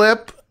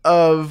clip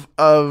of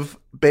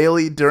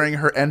Bayley during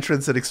her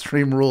entrance at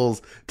Extreme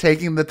Rules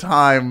taking the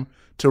time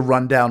to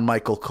run down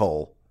Michael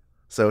Cole.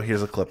 So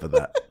here's a clip of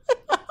that.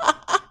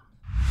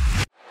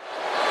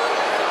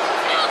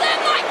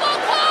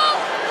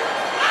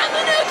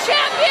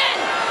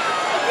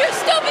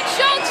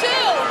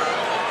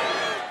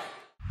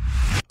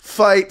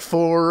 fight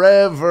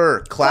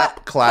forever.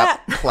 Clap,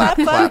 clap, clap,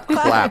 clap,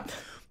 clap.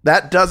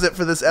 That does it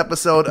for this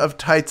episode of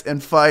Tights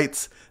and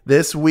Fights.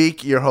 This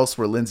week, your hosts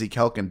were Lindsay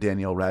Kelk and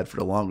Danielle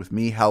Radford, along with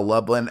me, Hal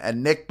Lublin,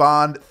 and Nick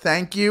Bond.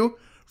 Thank you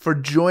for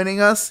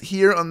joining us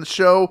here on the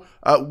show.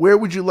 Where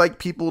would you like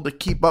people to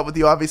keep up with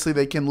you? Obviously,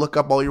 they can look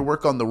up all your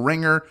work on The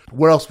Ringer.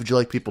 Where else would you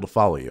like people to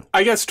follow you?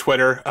 I guess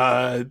Twitter,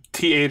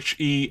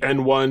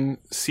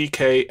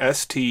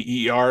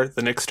 THEN1CKSTER,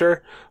 the Nickster.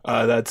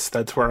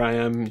 That's where I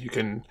am.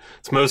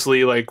 It's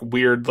mostly like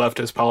weird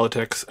leftist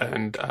politics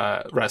and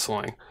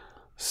wrestling.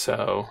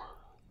 So,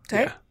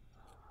 okay. Yeah.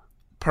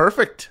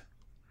 Perfect.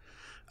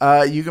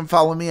 You can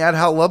follow me at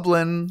Hal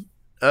Lublin.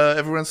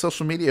 Everyone on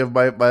social media.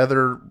 My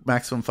other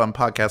Maximum Fun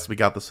podcast, We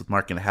Got This with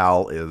Mark and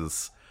Hal,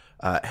 is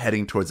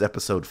heading towards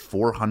episode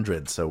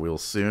 400. So we'll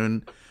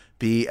soon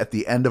be at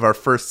the end of our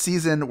first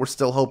season. We're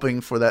still hoping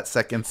for that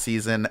second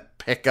season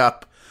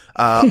pickup.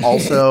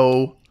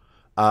 Also,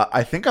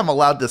 I think I'm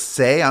allowed to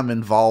say I'm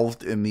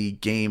involved in the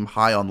game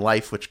High on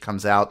Life, which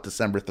comes out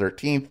December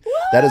 13th.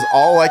 That is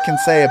all I can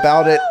say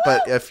about it.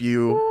 But if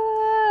you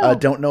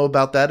don't know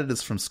about that, it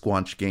is from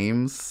Squanch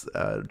Games.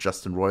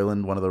 Justin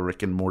Roiland, one of the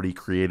Rick and Morty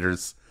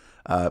creators,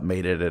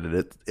 made it, and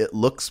it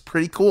looks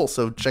pretty cool.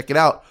 So check it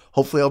out.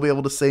 Hopefully, I'll be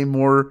able to say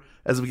more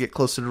as we get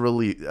closer to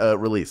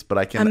release. But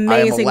I am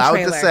allowed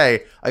to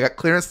say I got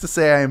clearance to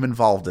say I am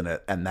involved in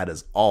it, and that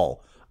is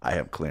all I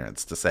have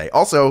clearance to say.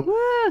 Also,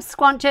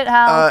 squanch it,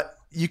 Hal.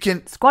 You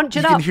can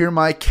can hear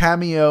my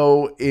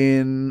cameo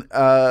in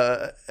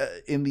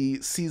the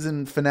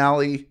season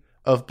finale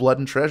of Blood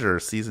and Treasure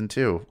season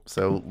 2.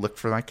 So look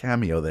for my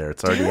cameo there.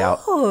 It's already out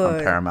on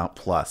Paramount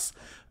Plus.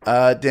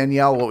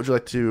 Danielle, what would you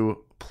like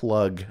to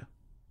plug?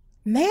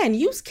 Man,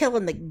 you's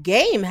killing the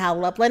game, Hal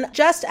Lublin.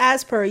 Just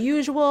as per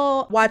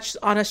usual, watch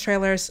Honest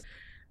Trailers.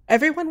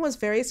 Everyone was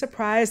very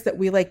surprised that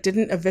we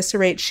didn't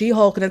eviscerate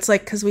She-Hulk, and it's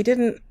because we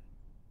don't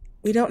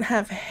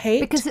have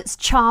hate. Because it's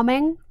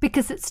charming.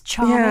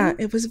 Yeah,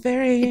 it was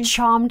very... It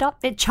charmed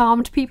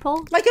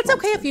people. It's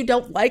okay if you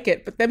don't like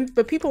it, but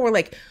people were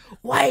like,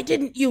 why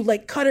didn't you,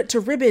 cut it to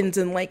ribbons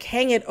and,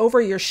 hang it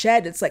over your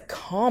shed? It's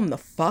calm the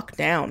fuck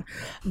down.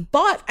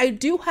 But I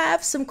do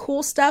have some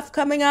cool stuff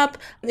coming up.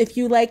 If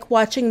you like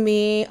watching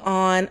me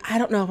on... I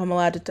don't know if I'm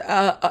allowed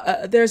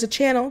to... there's a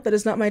channel that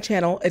is not my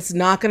channel. It's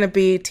not going to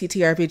be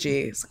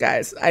TTRPGs,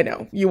 guys. I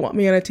know. You want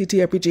me on a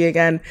TTRPG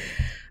again.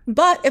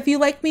 But if you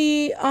like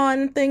me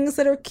on things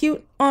that are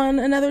cute on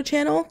another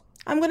channel,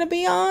 I'm going to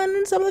be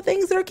on some of the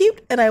things that are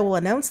cute, and I will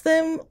announce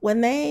them when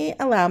they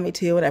allow me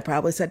to. And I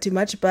probably said too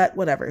much, but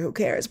whatever. Who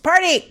cares?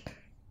 Party!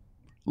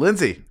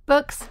 Lindsay.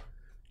 Books.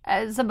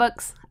 Some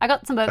books. I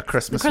got some books. A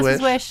Christmas The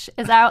Christmas Wish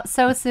is out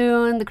so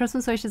soon. The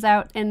Christmas Wish is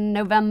out in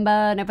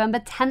November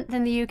 10th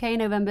in the UK,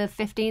 November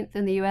 15th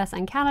in the US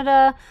and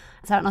Canada.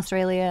 It's out in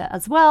Australia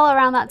as well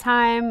around that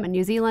time, and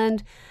New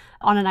Zealand.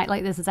 On a Night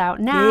Like This is out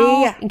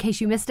now. Yeah. In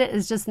case you missed it,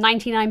 it's just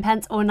 99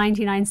 pence or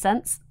 99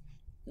 cents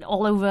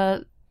all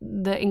over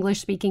the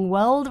English-speaking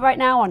world right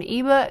now on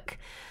ebook.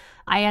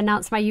 I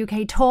announced my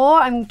UK tour.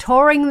 I'm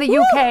touring the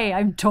UK.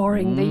 I'm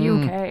touring the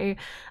UK.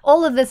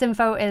 All of this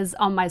info is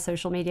on my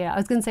social media. I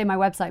was going to say my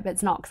website, but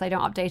it's not because I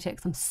don't update it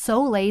because I'm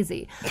so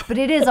lazy. But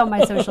it is on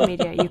my social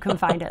media. You can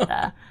find it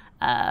there.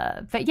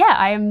 But yeah,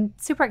 I am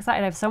super excited.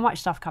 I have so much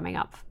stuff coming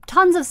up.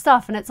 Tons of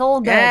stuff, and it's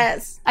all good.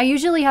 Yes. I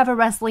usually have a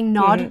wrestling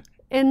nod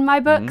in my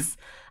books,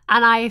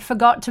 and I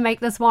forgot to make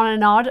this one a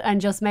nod and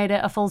just made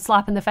it a full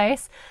slap in the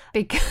face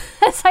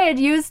because I had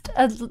used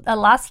a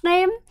last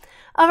name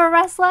of a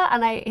wrestler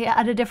and I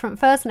had a different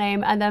first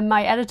name, and then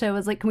my editor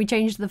was like, can we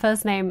change the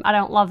first name? I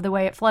don't love the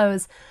way it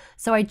flows.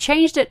 So I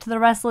changed it to the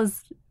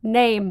wrestler's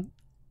name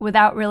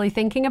without really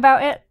thinking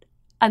about it,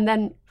 and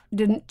then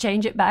didn't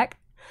change it back.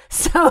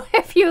 So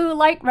if you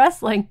like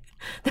wrestling,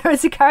 there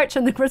is a character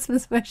in The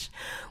Christmas Wish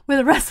with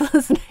a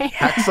wrestler's name.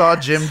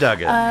 Hacksaw Jim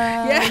Duggan.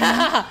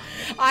 Yeah.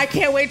 I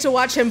can't wait to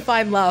watch him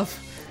find love.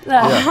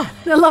 The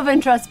love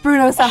interest,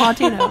 Bruno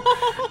Sammartino.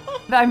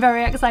 But I'm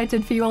very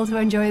excited for you all to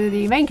enjoy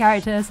the main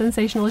character,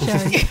 Sensational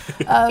Sherry.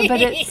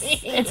 But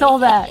it's all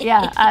there,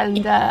 yeah.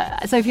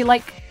 And so if you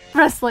like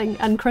wrestling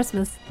and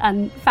Christmas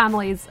and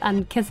families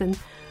and kissing,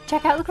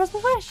 check out The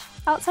Christmas Wish.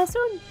 Out so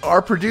soon. Our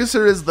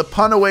producer is the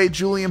punaway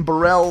Julian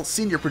Burrell.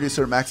 Senior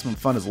producer at Maximum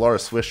Fun is Laura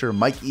Swisher.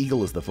 Mike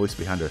Eagle is the voice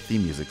behind our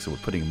theme music, so we're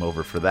putting him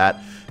over for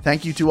that.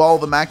 Thank you to all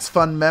the Max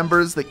Fun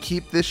members that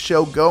keep this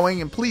show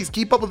going. And please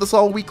keep up with us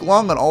all week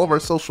long on all of our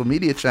social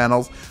media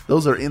channels.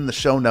 Those are in the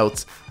show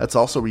notes. That's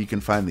also where you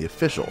can find the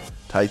official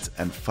Tights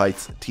and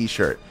Fights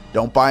t-shirt.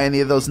 Don't buy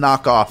any of those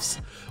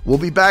knockoffs. We'll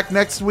be back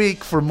next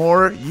week for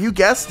more, you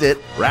guessed it,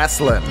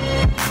 wrestling.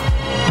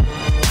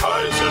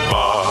 Tights and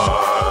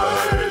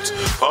Fights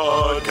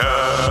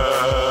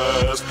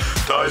Podcast.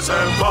 Tights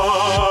and Fights.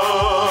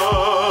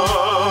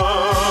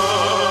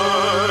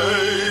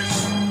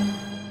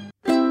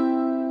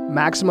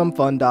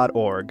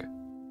 MaximumFun.org.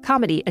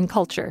 Comedy and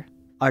culture.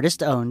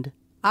 Artist owned.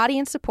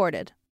 Audience supported.